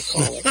you want to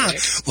call it.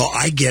 Right? Well,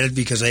 I get it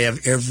because I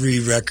have every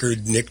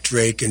record Nick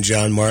Drake and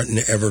John Martin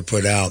ever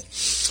put out.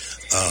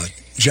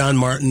 John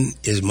Martin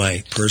is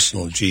my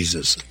personal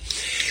Jesus.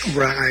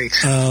 Right.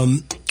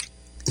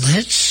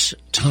 Let's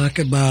talk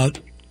about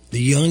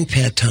the young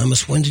Pat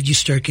Thomas. When did you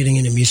start getting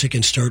into music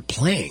and start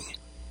playing?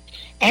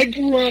 I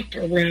grew up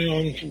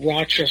around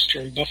Rochester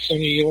and Buffalo,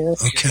 New York.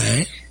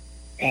 Okay.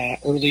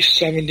 early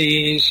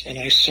 70s, and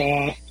I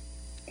saw,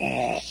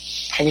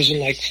 I was in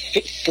like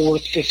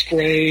 4th, 5th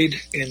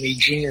grade, and the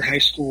junior high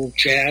school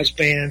jazz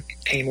band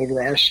came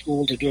over our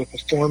school to do a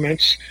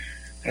performance.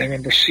 And I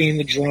remember seeing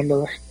the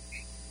drummer,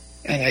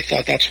 and I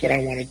thought that's what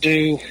I want to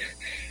do.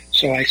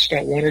 So I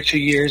spent 1 or 2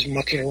 years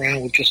mucking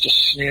around with just a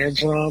snare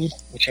drum,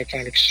 which I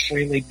found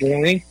extremely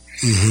boring.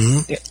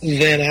 Mm-hmm.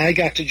 Then I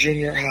got to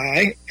junior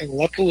high, and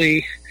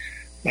luckily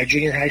my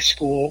junior high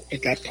school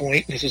at that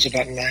point, this is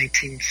about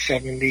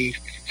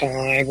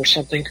 1975 or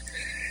something,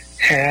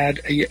 had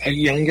a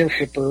younger,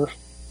 hipper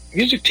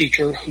music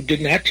teacher who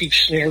did not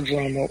teach snare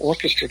drum or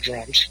orchestra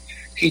drums.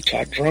 He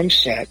taught drum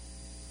set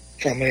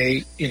from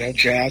a,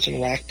 jazz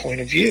and rock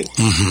point of view.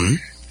 Mm-hmm.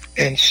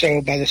 And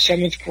so by the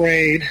 7th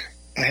grade,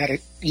 I had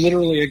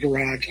literally a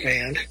garage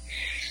band.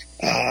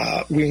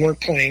 We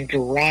weren't playing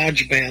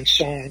garage band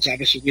songs.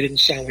 Obviously, we didn't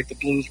sound like the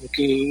Blues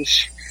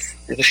Magoos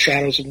or the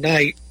Shadows of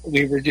Night.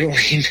 We were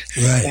doing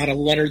a lot of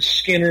Leonard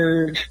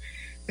Skinner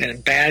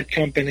and Bad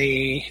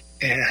Company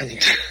and...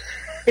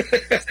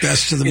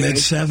 Best of the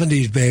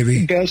mid-'70s,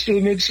 baby. Best of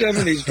the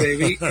mid-'70s,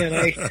 baby. And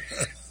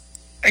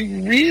I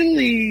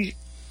really,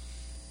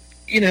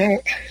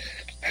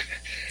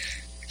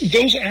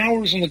 those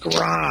hours in the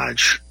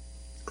garage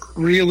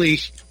really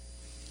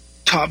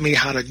taught me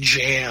how to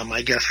jam,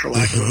 I guess, for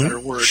lack of a better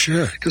word.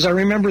 Sure. Because I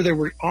remember there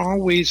were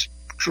always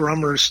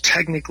drummers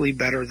technically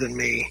better than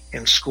me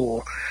in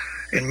school.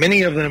 And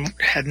many of them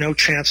had no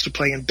chance to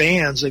play in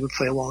bands. They would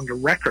play along to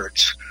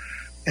records.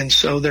 And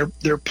so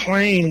their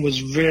playing was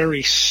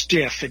very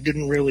stiff. It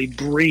didn't really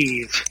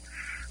breathe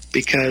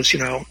because,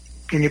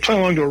 when you play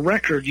along to a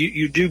record,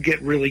 you do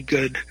get really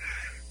good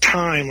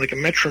time, like a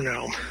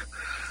metronome.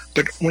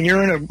 But when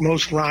you're in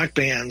most rock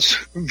bands,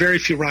 very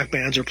few rock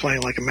bands are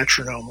playing like a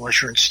metronome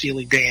unless you're in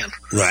Steely Dan.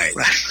 Right.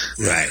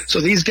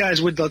 So these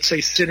guys would, let's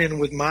say, sit in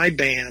with my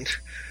band,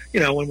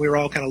 when we were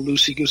all kind of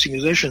loosey-goosey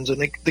musicians, and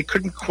they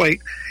couldn't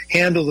quite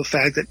handle the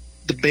fact that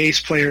the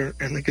bass player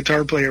and the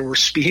guitar player were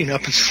speeding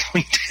up and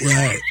slowing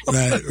down.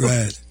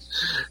 Right.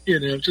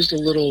 Just a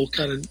little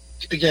kind of,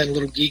 again, a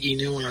little geeky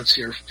nuance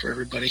here for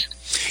everybody.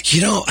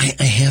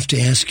 I have to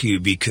ask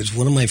you, because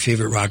one of my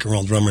favorite rock and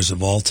roll drummers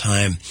of all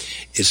time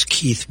is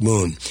Keith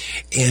Moon.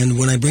 And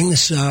when I bring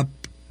this up,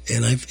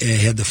 and I've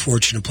had the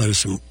fortune to play with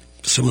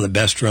some of the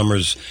best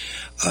drummers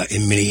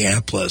in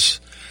Minneapolis,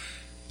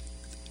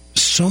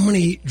 so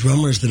many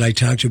drummers that I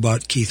talk to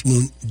about Keith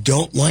Moon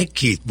don't like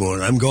Keith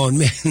Moon. I'm going,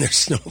 man,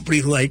 there's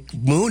nobody like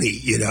Mooney,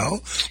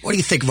 What do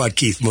you think about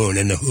Keith Moon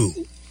and The Who?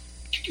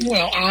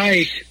 Well,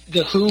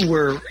 The Who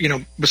were,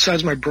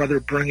 besides my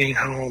brother bringing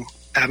home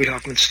Abbie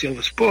Hoffman's Steal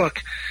This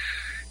Book,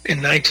 in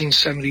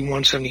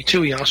 1971,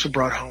 72, he also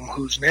brought home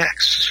Who's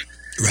Next.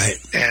 Right.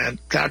 And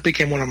that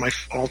became one of my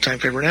all-time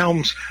favorite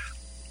albums.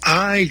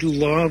 I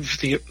love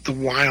the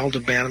wild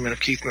abandonment of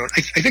Keith Moon.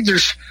 I think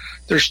there's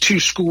two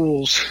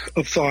schools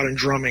of thought in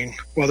drumming.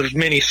 Well, there's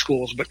many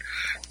schools, but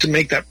to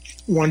make that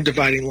one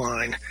dividing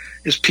line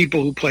is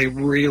people who play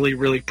really,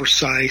 really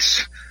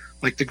precise,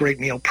 like the great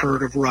Neil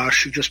Peart of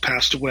Rush, who just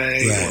passed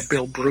away, or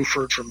Bill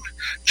Bruford from,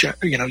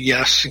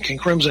 Yes and King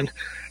Crimson.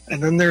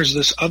 And then there's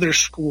this other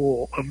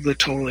school of the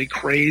totally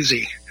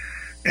crazy.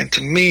 And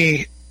to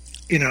me,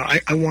 I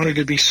wanted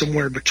to be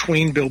somewhere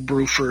between Bill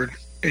Bruford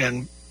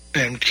and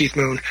Keith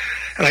Moon.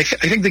 And I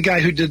think the guy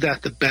who did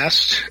that the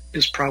best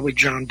is probably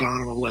John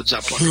Bonham of Led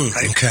Zeppelin.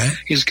 Right? Okay.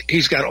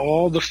 He's got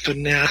all the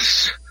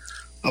finesse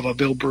of a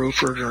Bill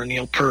Bruford or a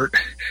Neil Peart,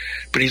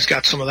 but he's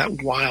got some of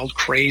that wild,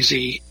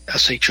 crazy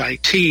shit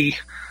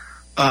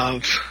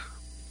of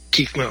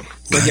Keith Moon.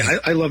 But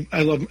I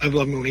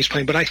love Moon. He's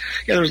playing. But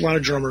there's a lot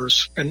of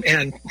drummers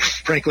and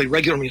frankly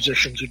regular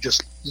musicians who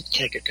just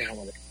can't get down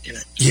with it.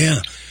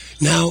 Yeah.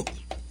 Now,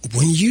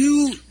 when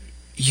you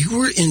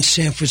were in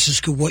San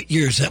Francisco, what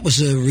years? That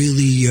was a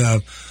really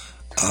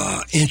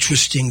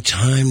interesting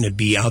time to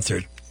be out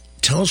there.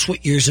 Tell us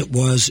what years it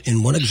was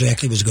and what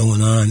exactly was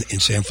going on in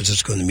San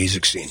Francisco in the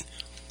music scene.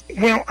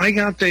 Well, I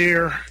got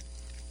there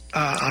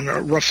on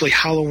roughly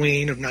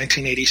Halloween of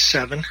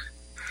 1987,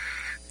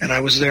 and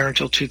I was there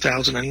until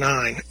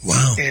 2009.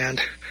 Wow.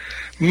 And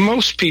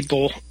most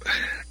people,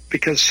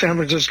 because San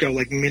Francisco,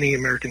 like many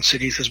American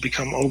cities, has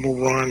become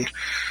overrun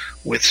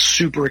with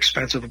super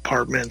expensive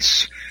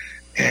apartments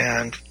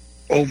and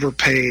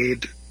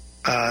overpaid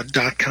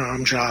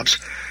 .com jobs.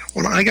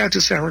 When I got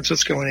to San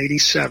Francisco in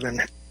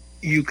 87,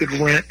 you could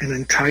rent an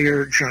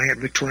entire giant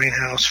Victorian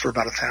house for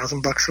about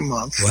 $1,000 a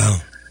month. Wow.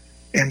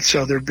 And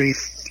so there'd be,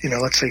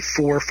 let's say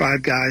 4 or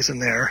 5 guys in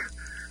there,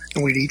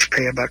 and we'd each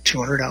pay about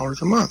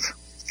 $200 a month.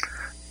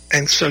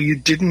 And so you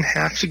didn't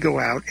have to go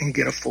out and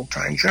get a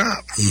full-time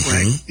job,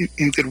 right?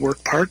 You could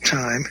work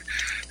part-time.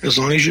 As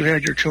long as you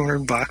had your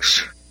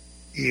 $200,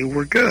 you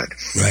were good.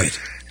 Right.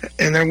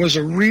 And there was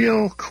a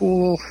real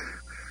cool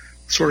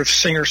sort of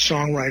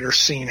singer-songwriter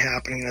scene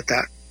happening at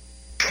that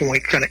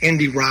point, kind of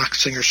indie rock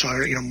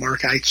singer-songwriter,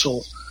 Mark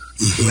Eitzel,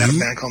 who had a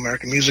band called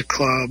American Music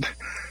Club,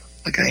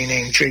 a guy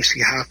named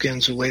J.C.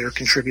 Hopkins, who later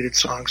contributed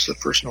songs to the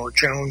first Norah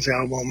Jones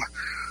album,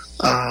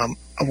 a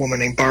woman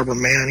named Barbara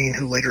Manning,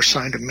 who later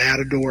signed to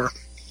Matador.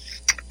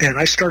 And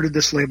I started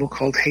this label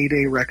called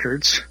Heyday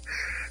Records,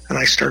 and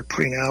I started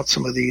putting out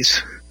some of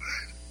these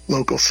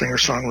local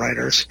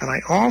singer-songwriters. And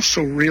I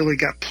also really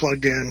got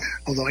plugged in,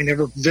 although I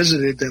never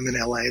visited them in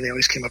L.A., they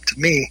always came up to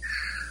me.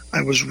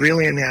 I was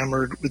really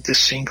enamored with this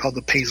scene called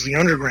the Paisley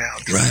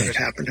Underground that had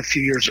happened a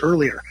few years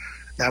earlier.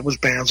 That was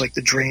bands like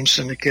the Dream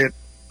Syndicate,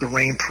 the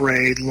Rain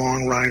Parade,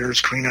 Long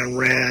Riders, Green on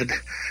Red.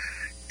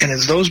 And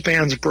as those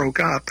bands broke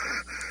up,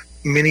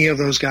 many of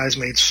those guys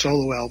made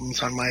solo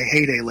albums on my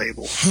Heyday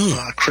label.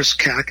 Chris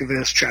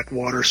Kakovich, Jack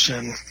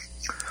Watterson,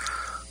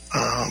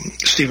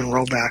 Stephen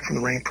Roback from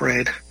the Rain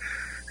Parade.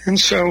 And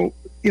so,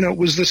 it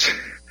was this,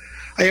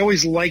 I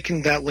always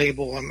likened that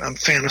label, I'm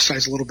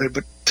fantasized a little bit,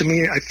 but to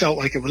me, I felt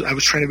like I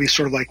was trying to be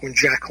sort of like when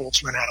Jack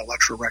Holtzman had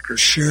Elektra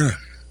Records. Sure.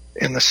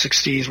 In the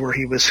 60s, where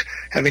he was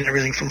having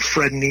everything from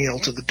Fred Neil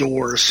to the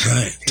Doors.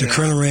 Right. To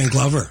Colonel Rand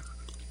Glover.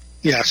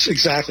 Yes,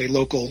 exactly.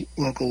 Local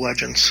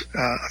legends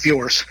of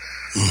yours.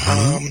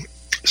 Mm-hmm.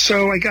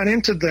 So I got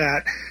into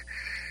that,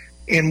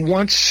 and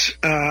once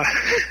I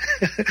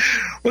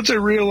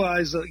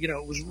realized that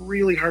it was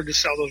really hard to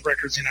sell those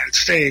records in the United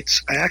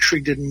States, I actually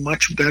did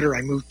much better.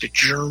 I moved to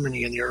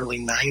Germany in the early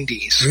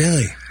 90s.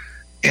 Really?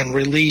 And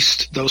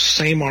released those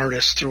same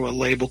artists through a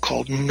label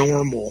called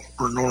Normal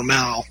or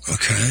Normal.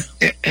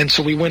 Okay. And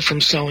so we went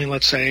from selling,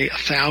 let's say,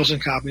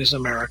 1,000 copies in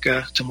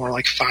America to more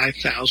like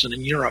 5,000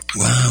 in Europe.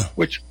 Wow.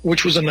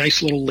 Which was a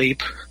nice little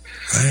leap.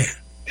 Right.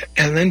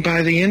 And then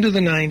by the end of the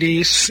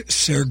 90s...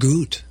 Sehr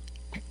gut.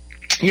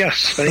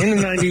 Yes, by the end of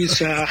the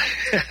 90s,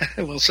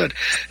 well said.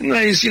 In the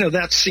 90s,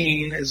 that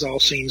scene, as all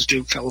scenes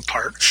do, fell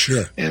apart.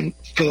 Sure. And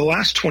for the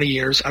last 20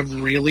 years,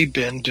 I've really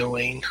been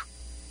doing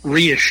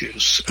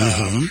reissues.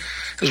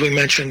 As we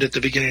mentioned at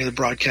the beginning of the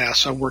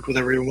broadcast, I worked with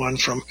everyone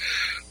from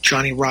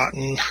Johnny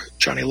Rotten,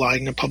 Johnny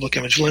Lydon of Public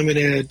Image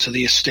Limited, to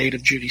the estate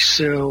of Judy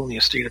Sill and the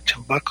estate of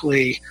Tim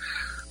Buckley.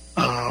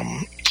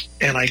 And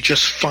I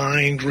just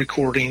find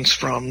recordings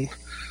from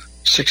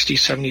 60s,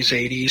 70s,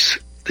 80s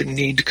that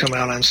need to come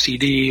out on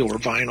CD or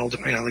vinyl,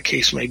 depending on the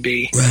case may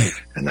be. Right.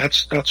 And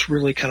that's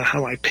really kind of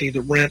how I pay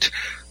the rent.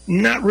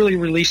 Not really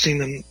releasing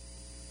them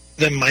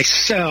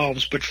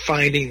myself, but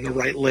finding the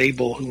right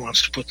label who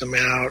wants to put them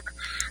out,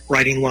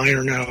 writing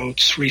liner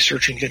notes,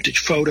 researching vintage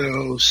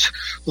photos,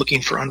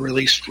 looking for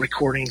unreleased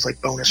recordings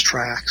like bonus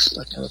tracks,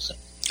 that kind of thing.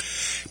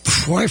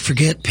 Before I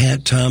forget,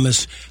 Pat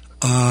Thomas,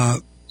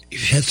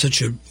 you've had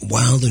such a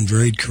wild and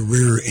varied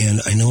career,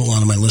 and I know a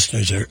lot of my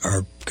listeners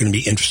are going to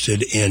be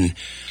interested in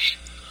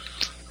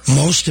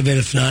most of it,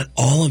 if not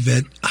all of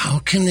it. How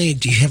can they,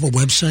 do you have a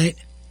website?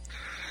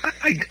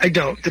 I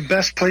don't. The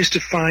best place to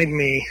find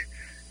me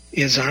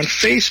is on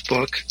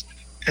Facebook,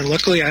 and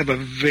luckily I have a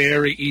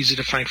very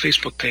easy-to-find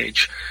Facebook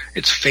page.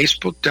 It's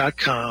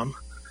facebook.com,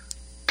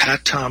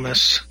 Pat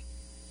Thomas,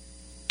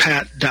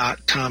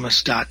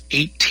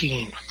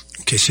 pat.thomas.18.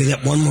 Okay, say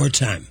that one more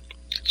time.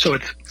 So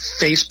it's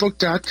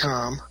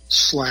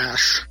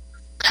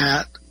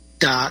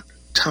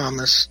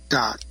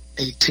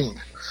facebook.com/pat.thomas.18.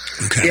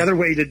 Okay. The other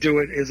way to do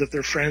it is if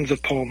they're friends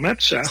of Paul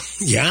Metsa.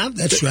 Yeah,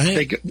 that's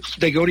right.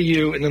 They go to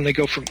you, and then they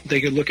can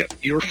look at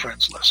your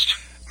friends list.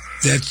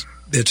 That's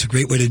a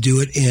great way to do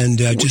it. And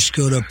just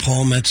go to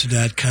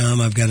paulmetsa.com.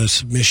 I've got a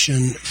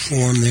submission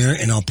form there,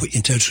 and I'll put you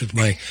in touch with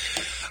a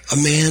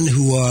man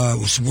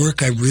whose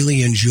work I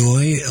really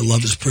enjoy. I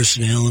love his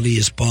personality,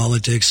 his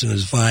politics, and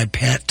his vibe.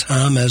 Pat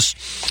Thomas,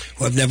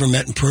 who I've never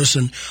met in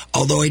person,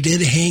 although I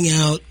did hang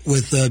out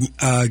with a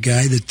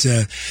guy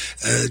that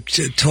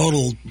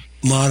total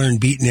modern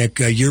beatnik,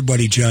 your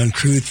buddy John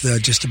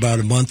Kruth, just about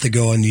a month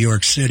ago in New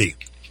York City.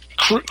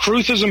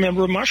 Kruth is a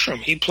member of Mushroom.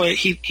 He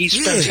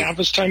spends half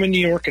his time in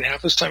New York and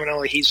half his time in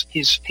LA. He's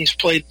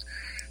played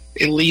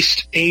at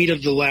least 8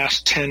 of the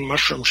last 10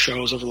 Mushroom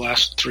shows over the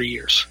last 3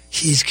 years.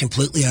 He's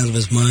completely out of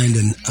his mind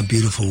in a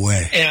beautiful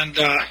way. And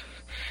I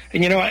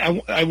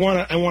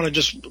want to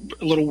just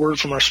a little word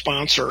from our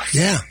sponsor.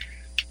 Yeah.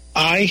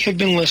 I have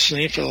been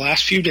listening for the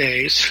last few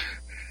days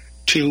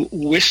to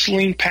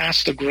Whistling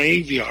Past the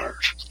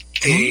Graveyard,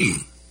 a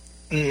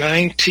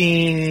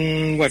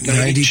 92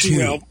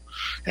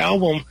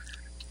 album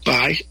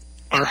by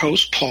our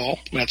host Paul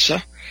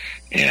Metsa,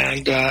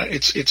 and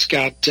it's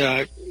got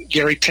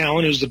Gary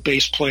Tallon, who's the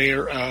bass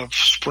player of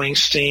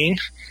Springsteen,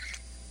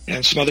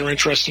 and some other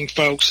interesting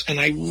folks. And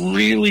I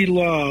really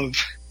love,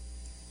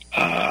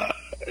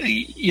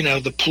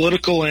 the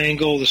political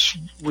angle. This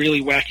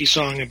really wacky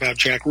song about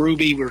Jack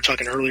Ruby. We were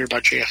talking earlier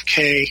about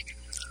JFK.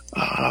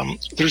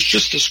 There's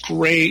just this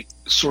great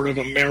sort of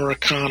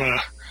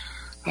Americana,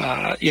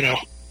 I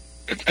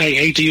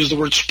hate to use the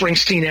word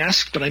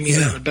Springsteen-esque, but I mean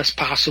it in the best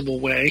possible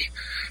way.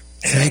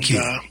 Thank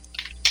you.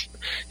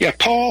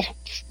 Paul,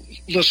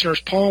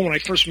 listeners, when I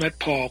first met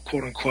Paul,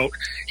 quote unquote,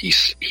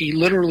 he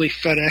literally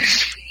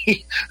FedExed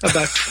me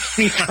about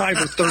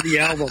 25 or 30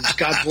 albums.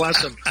 God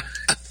bless him.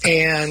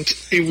 And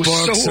it was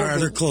books,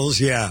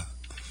 articles,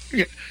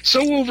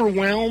 so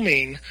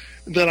overwhelming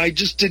that I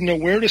just didn't know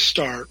where to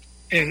start.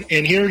 And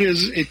here it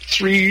is,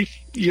 3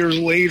 years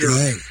later.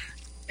 Right.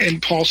 And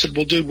Paul said,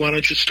 well, dude, why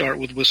don't you start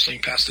with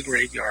Whistling Past the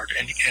Graveyard?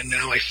 And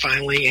now I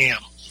finally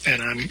am.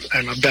 and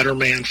I'm a better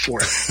man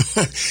for it.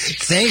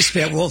 Thanks,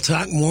 Pat. We'll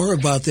talk more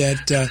about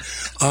that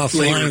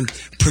offline. Later.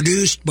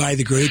 Produced by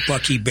the great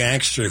Bucky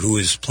Baxter, who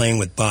was playing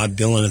with Bob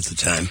Dylan at the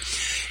time.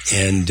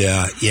 And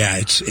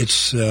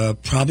it's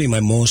probably my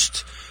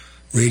most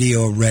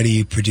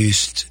radio-ready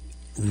produced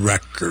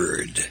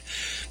record.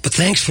 But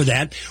thanks for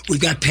that. We've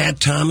got Pat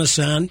Thomas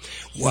on.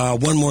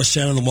 One more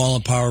set on the Wall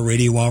of Power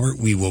Radio Hour.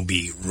 We will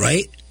be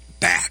right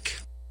back.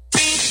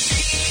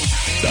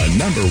 The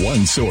number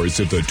one source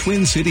of the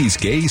Twin Cities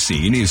gay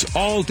scene is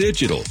All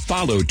Digital.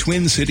 Follow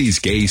Twin Cities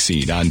Gay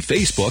Scene on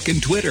Facebook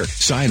and Twitter.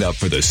 Sign up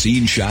for the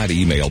Scene Shot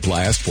email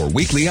blast for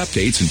weekly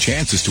updates and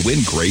chances to win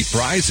great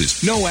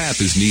prizes. No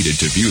app is needed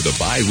to view the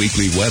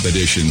bi-weekly web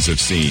editions of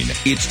Scene.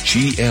 It's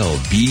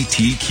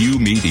GLBTQ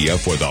media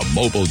for the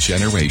mobile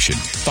generation.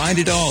 Find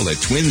it all at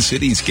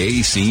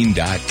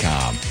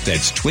TwinCitiesGayScene.com.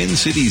 That's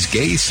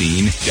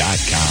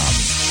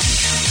TwinCitiesGayScene.com.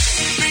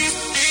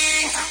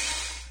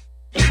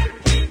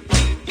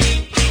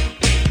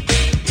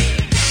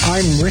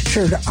 I'm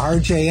Richard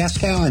R.J.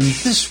 Eskow, and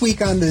this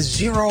week on the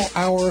Zero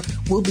Hour,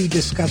 we'll be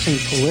discussing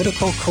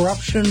political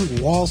corruption,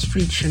 Wall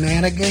Street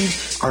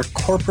shenanigans, our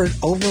corporate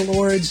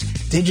overlords,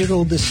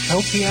 digital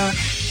dystopia,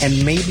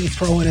 and maybe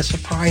throw in a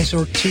surprise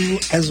or two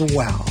as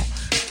well.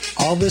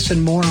 All this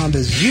and more on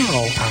the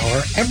Zero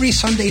Hour every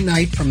Sunday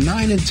night from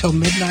 9 until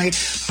midnight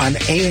on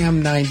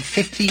AM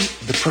 950,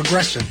 the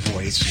progressive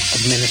voice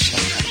of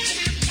Minnesota.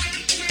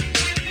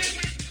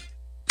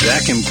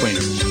 Vacuum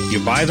cleaners.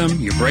 You buy them,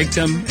 you break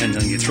them, and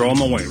then you throw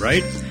them away,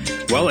 right?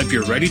 Well, if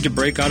you're ready to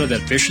break out of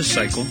that vicious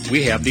cycle,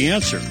 we have the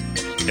answer.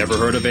 Ever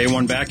heard of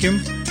A1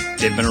 Vacuum?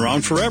 They've been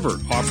around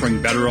forever,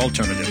 offering better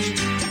alternatives.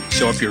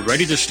 So if you're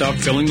ready to stop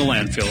filling the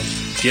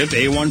landfills, give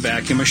A1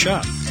 Vacuum a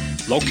shot.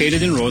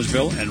 Located in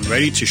Roseville and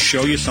ready to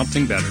show you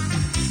something better.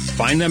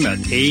 Find them at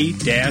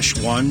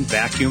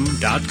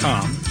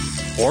a-1vacuum.com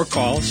or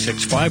call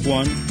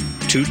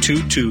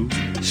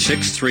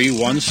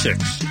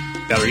 651-222-6316.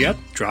 Better yet,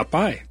 drop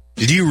by.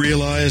 Did you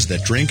realize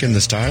that Drink in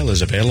the Style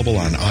is available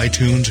on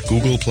iTunes,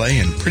 Google Play,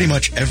 and pretty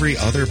much every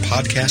other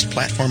podcast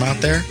platform out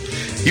there?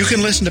 You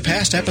can listen to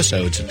past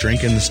episodes of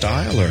Drink in the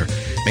Style, or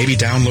maybe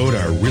download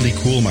our really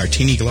cool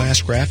martini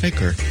glass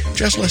graphic, or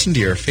just listen to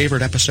your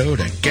favorite episode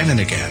again and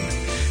again.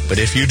 But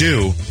if you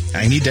do,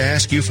 I need to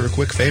ask you for a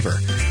quick favor.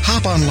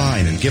 Hop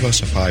online and give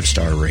us a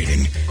 5-star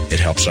rating. It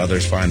helps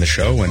others find the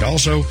show and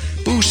also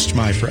boosts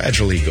my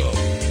fragile ego.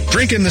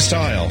 Drink in the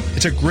Style.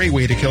 It's a great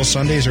way to kill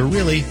Sundays, or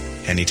really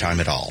any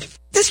time at all.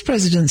 This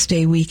President's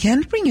Day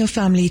weekend, bring your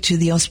family to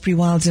the Osprey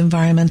Wilds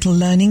Environmental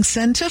Learning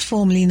Center,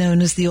 formerly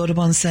known as the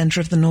Audubon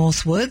Center of the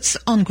Northwoods,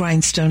 on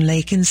Grindstone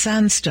Lake in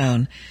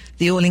Sandstone.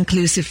 The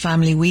all-inclusive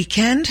family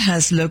weekend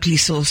has locally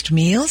sourced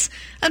meals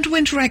and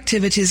winter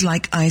activities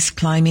like ice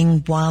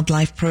climbing,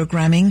 wildlife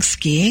programming,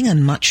 skiing,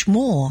 and much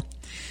more.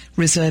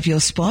 Reserve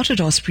your spot at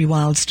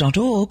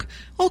ospreywilds.org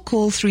or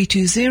call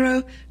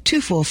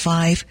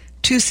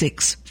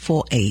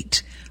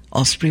 320-245-2648.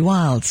 Osprey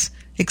Wilds.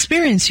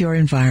 Experience your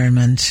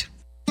environment.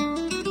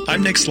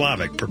 I'm Nick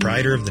Slavic,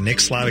 proprietor of the Nick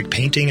Slavic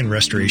Painting and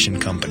Restoration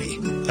Company.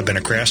 I've been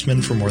a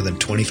craftsman for more than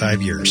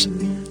 25 years.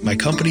 My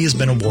company has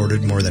been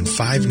awarded more than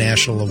 5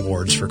 national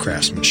awards for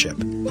craftsmanship.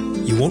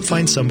 You won't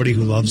find somebody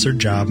who loves their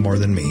job more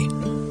than me.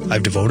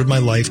 I've devoted my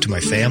life to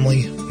my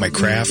family, my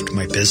craft,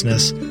 my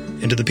business,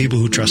 and to the people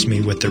who trust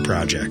me with their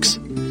projects.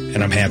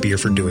 And I'm happier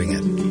for doing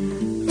it.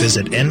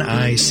 Visit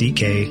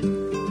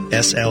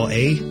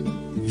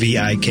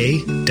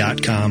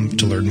NICKSLAVIK.com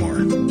to learn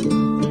more.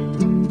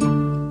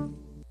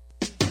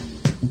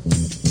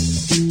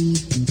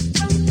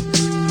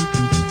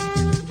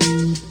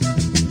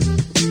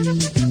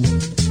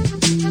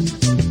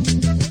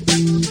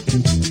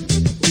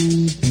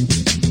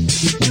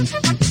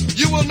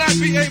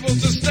 Be able to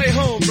stay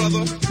home,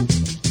 brother.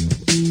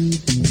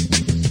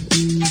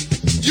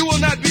 You will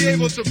not be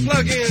able to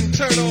plug in,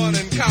 turn on,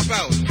 and cop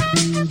out.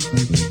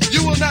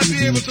 You will not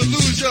be able to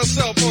lose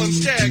yourself on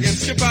Skag and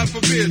skip out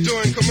for beer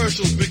during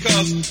commercials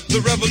because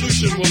the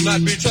revolution will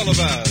not be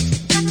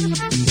televised.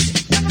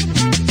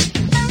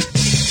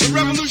 The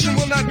revolution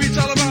will not be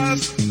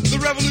televised. The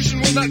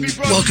revolution will not be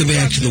brought. Welcome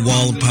back to the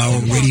Wall of Power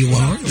Radio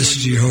Hour. This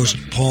is your host,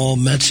 Paul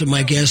Metsa.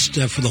 My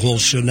guest for the whole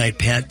show tonight,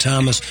 Pat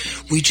Thomas.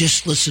 We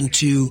just listened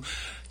to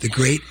the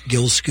great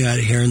Gil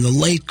Scott-Heron, the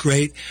late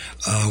great,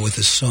 with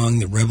a song,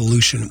 The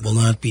Revolution Will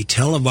Not Be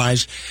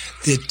Televised,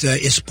 that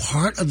is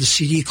part of the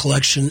CD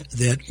collection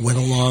that went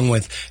along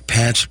with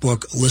Pat's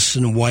book,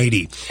 Listen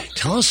Whitey.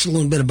 Tell us a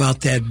little bit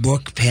about that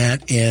book,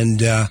 Pat,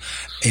 and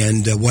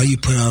why you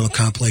put out a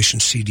compilation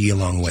CD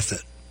along with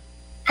it.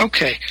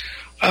 Okay.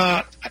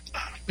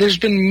 There's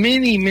been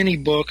many, many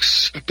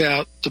books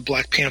about the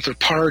Black Panther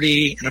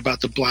Party and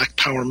about the Black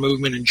Power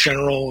movement in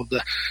general of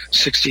the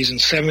 60s and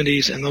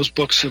 70s, and those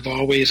books have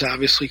always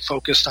obviously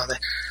focused on the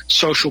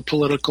social,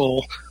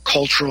 political,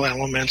 cultural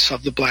elements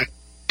of the Black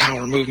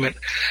Power movement.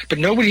 But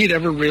nobody had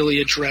ever really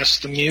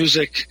addressed the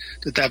music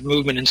that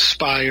movement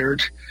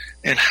inspired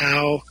and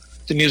how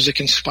the music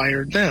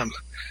inspired them.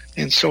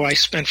 And so I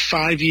spent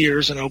 5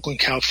 years in Oakland,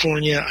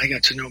 California. I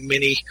got to know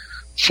many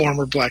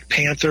former Black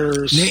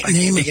Panthers.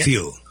 Name a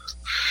few.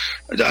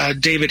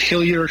 David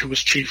Hilliard, who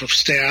was chief of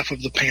staff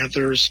of the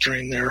Panthers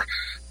during their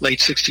late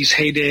 60s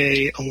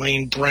heyday.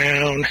 Elaine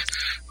Brown,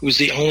 who was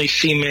the only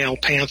female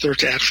Panther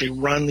to actually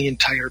run the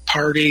entire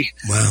party.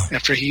 Wow.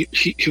 After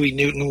Huey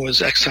Newton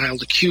was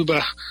exiled to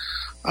Cuba.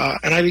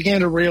 And I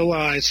began to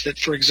realize that,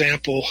 for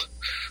example,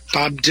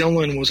 Bob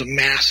Dylan was a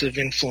massive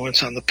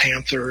influence on the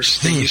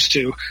Panthers. They used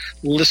to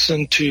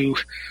listen to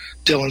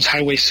Dylan's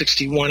Highway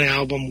 61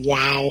 album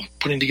while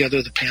putting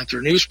together the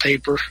Panther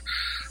newspaper.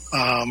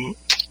 The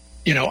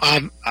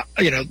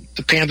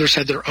Panthers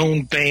had their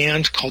own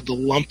band called the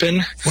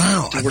Lumpin'.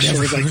 Wow, I've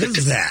never heard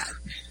of that.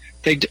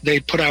 They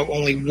put out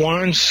only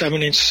one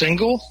 7-inch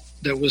single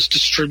that was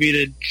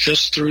distributed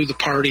just through the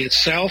party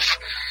itself.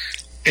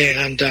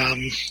 And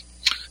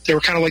they were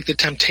kind of like the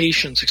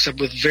Temptations, except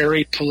with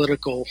very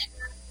political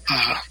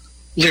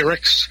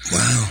lyrics.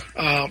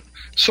 Wow.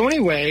 So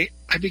anyway,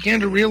 I began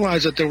to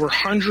realize that there were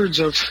hundreds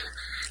of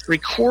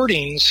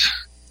recordings,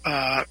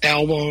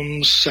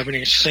 albums,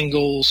 7-inch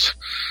singles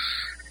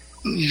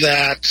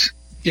that,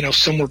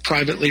 some were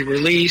privately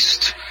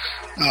released.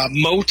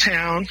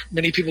 Motown,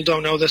 many people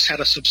don't know this, had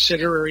a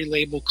subsidiary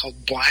label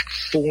called Black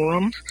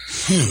Forum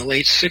in the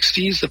late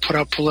 60s that put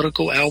out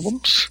political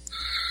albums.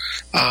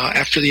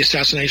 After the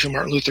assassination of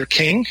Martin Luther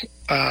King,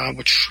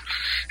 which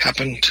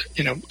happened,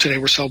 today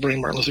we're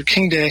celebrating Martin Luther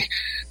King Day,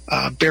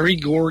 Berry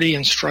Gordy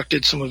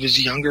instructed some of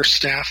his younger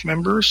staff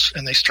members,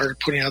 and they started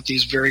putting out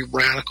these very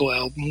radical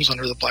albums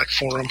under the Black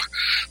Forum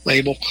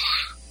label.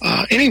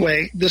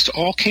 Anyway, this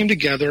all came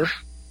together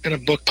in a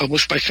book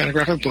published by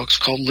Fantagraphic Books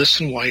called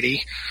Listen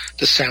Whitey,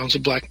 The Sounds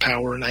of Black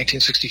Power,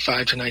 1965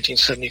 to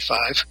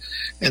 1975,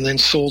 and then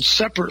sold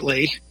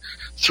separately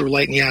through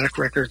Light in the Attic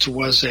Records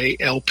was a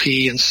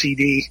LP and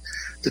CD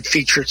that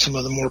featured some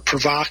of the more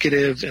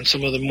provocative and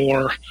some of the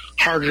more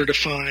harder to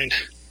find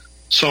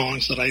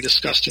songs that I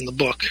discussed in the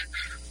book.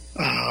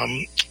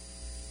 And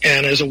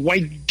as a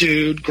white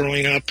dude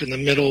growing up in the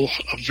middle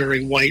of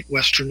very white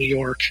Western New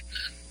York,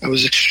 I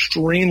was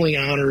extremely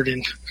honored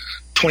in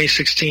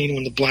 2016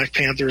 when the Black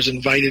Panthers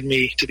invited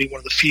me to be one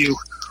of the few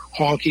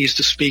honkies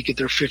to speak at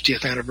their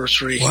 50th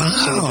anniversary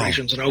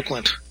celebrations in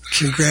Oakland.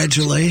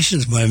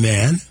 Congratulations, my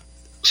man.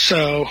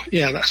 So,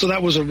 so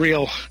that was a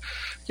real,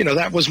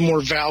 that was more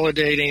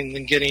validating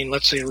than getting,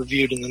 let's say,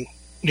 reviewed in the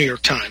New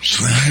York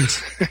Times. Right.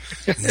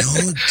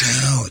 No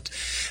doubt.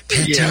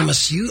 Pat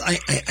Thomas, I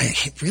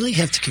really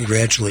have to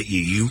congratulate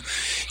you.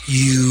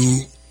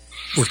 You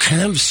were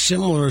kind of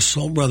similar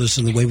soul brothers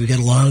in the way we got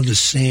a lot of the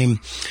same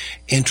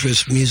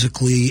interests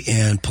musically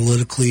and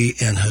politically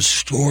and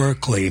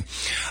historically.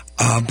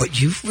 But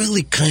you've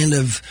really kind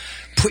of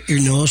put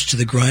your nose to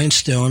the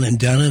grindstone and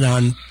done it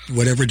on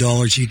whatever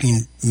dollars you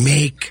can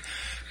make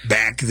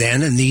back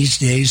then and these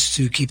days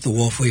to keep the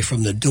wolf away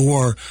from the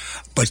door,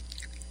 but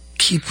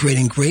keep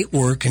creating great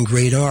work and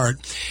great art.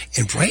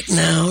 And right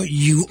now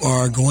you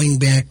are going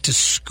back to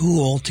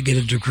school to get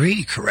a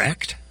degree,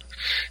 correct?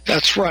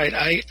 That's right.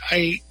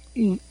 I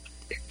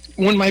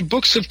when my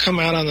books have come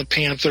out on the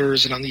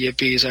Panthers and on the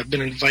Yippies, I've been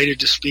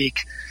invited to speak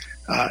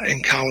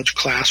in college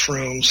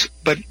classrooms,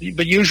 but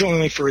usually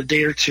only for a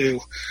day or two,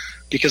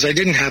 because I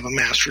didn't have a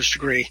master's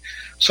degree.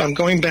 So I'm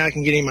going back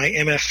and getting my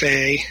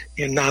MFA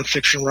in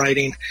nonfiction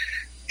writing.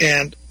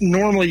 And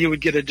normally you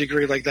would get a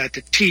degree like that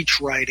to teach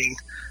writing.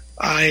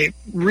 I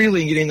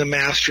really am getting the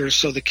master's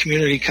so the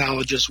community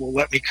colleges will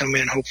let me come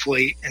in,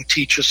 hopefully, and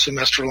teach a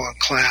semester-long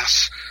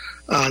class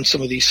on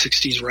some of these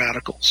 60s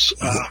radicals.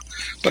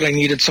 But I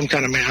needed some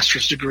kind of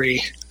master's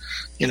degree,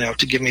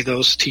 to give me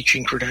those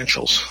teaching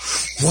credentials.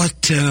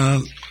 What...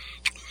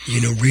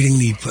 reading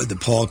the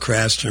Paul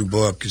Krasner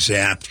book,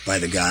 Zapped by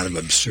the God of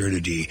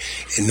Absurdity,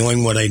 and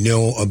knowing what I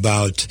know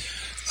about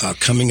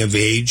coming of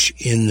age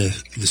in the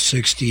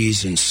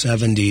 60s and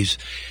 70s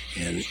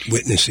and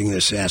witnessing the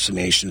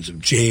assassinations of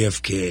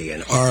JFK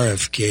and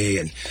RFK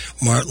and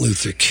Martin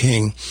Luther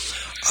King,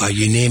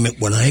 you name it,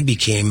 when I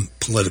became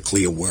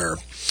politically aware.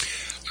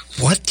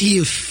 What do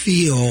you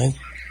feel,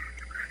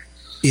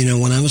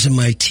 when I was in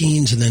my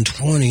teens and then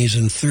 20s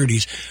and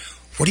 30s,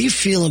 what do you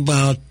feel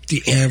about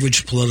the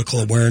average political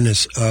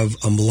awareness of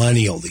a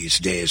millennial these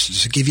days?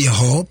 Does it give you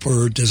hope,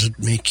 or does it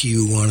make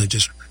you want to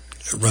just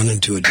run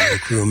into a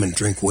dark room and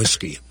drink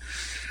whiskey?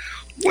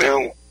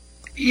 Well,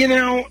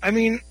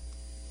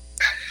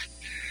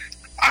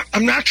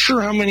 I'm not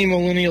sure how many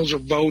millennials are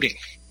voting.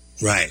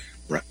 Right.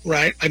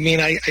 Right. I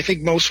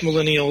think most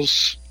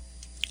millennials,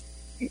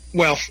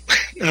 well,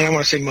 I don't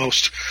want to say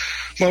most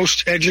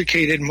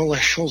educated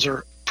millennials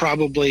are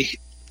probably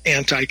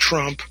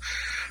anti-Trump.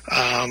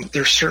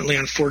 There's certainly,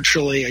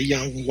 unfortunately, a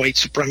young white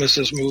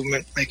supremacist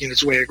movement making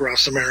its way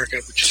across America,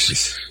 which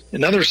is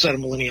another set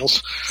of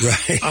millennials.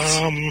 Right.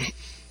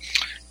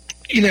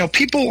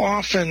 People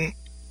often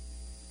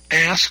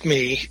ask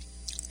me,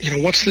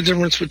 what's the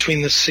difference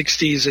between the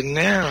 60s and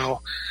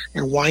now,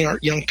 and why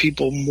aren't young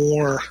people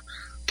more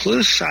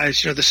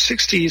politicized? The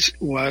 60s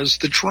was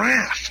the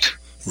draft.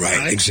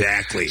 Right,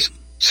 exactly.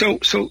 So,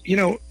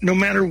 no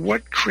matter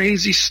what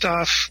crazy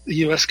stuff the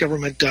U.S.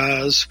 government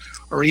does,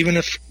 or even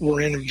if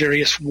we're in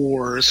various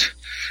wars,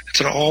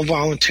 it's an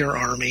all-volunteer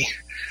army.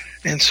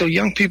 And so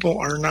young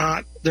people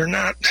they're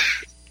not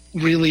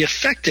really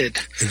affected.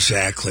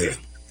 Exactly.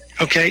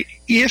 Okay?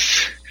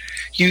 If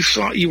you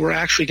thought you were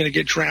actually going to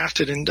get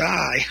drafted and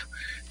die,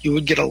 you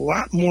would get a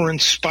lot more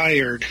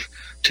inspired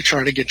to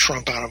try to get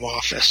Trump out of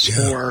office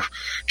or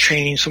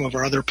change some of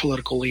our other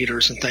political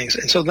leaders and things.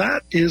 And so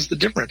that is the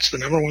difference. The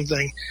number one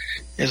thing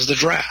is the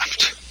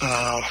draft,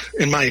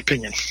 in my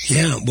opinion.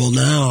 Yeah, well,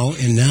 now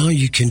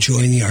you can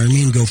join the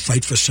army and go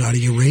fight for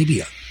Saudi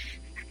Arabia.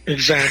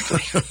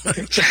 Exactly.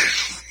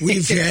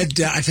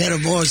 I've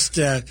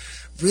had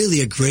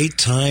really a great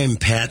time,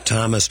 Pat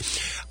Thomas.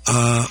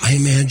 I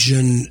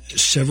imagine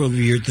several of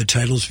the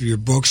titles of your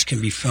books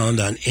can be found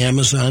on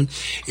Amazon.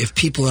 If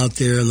people out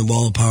there in the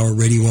Wall of Power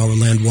Radio Hour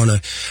land want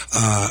to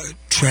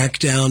track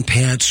down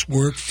Pat's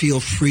work, feel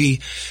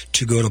free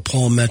to go to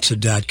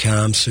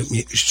paulmetza.com,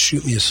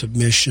 shoot me a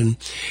submission,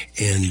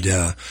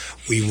 and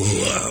we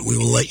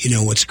will let you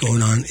know what's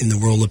going on in the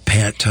world of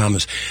Pat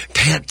Thomas.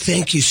 Pat,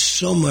 thank you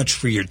so much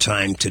for your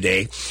time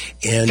today.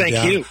 And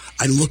thank you.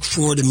 I look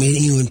forward to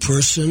meeting you in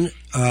person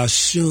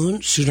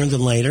sooner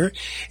than later.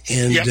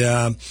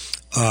 And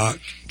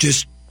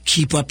just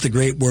keep up the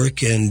great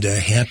work, and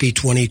happy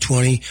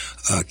 2020.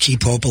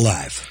 Keep hope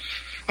alive.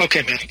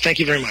 Okay, man. Thank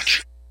you very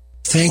much.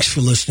 Thanks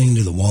for listening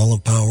to the Wall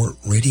of Power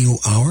Radio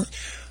Hour.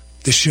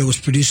 The show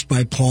was produced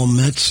by Paul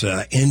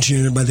Metza,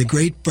 engineered by the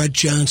great Brett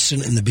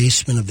Johnson in the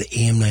basement of the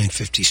AM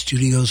 950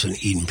 studios in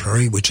Eden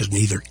Prairie, which is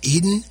neither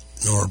Eden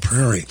nor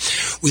Prairie.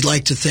 We'd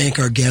like to thank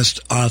our guest,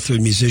 author,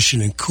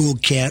 musician, and cool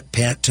cat,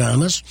 Pat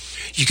Thomas.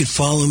 You can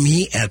follow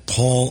me at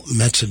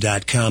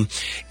paulmetza.com.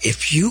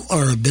 If you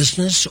are a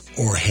business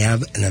or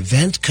have an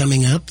event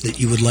coming up that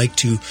you would like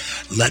to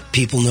let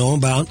people know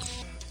about,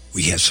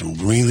 we have some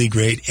really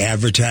great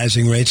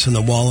advertising rates on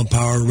the Wall of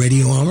Power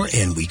Radio Hour,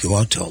 and we go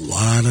out to a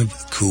lot of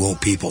cool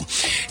people.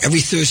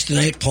 Every Thursday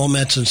night, Paul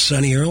Metz and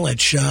Sonny Earl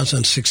at Shaw's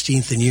on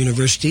 16th and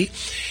University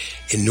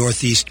in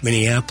Northeast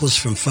Minneapolis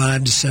from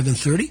 5 to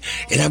 7:30.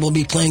 And I will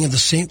be playing at the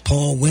St.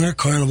 Paul Winter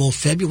Carnival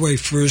February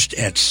 1st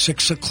at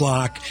 6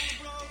 o'clock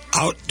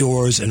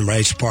outdoors in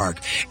Rice Park.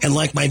 And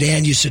like my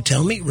dad used to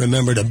tell me,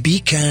 remember to be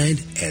kind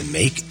and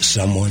make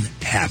someone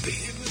happy.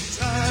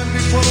 Time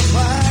before the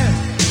fire.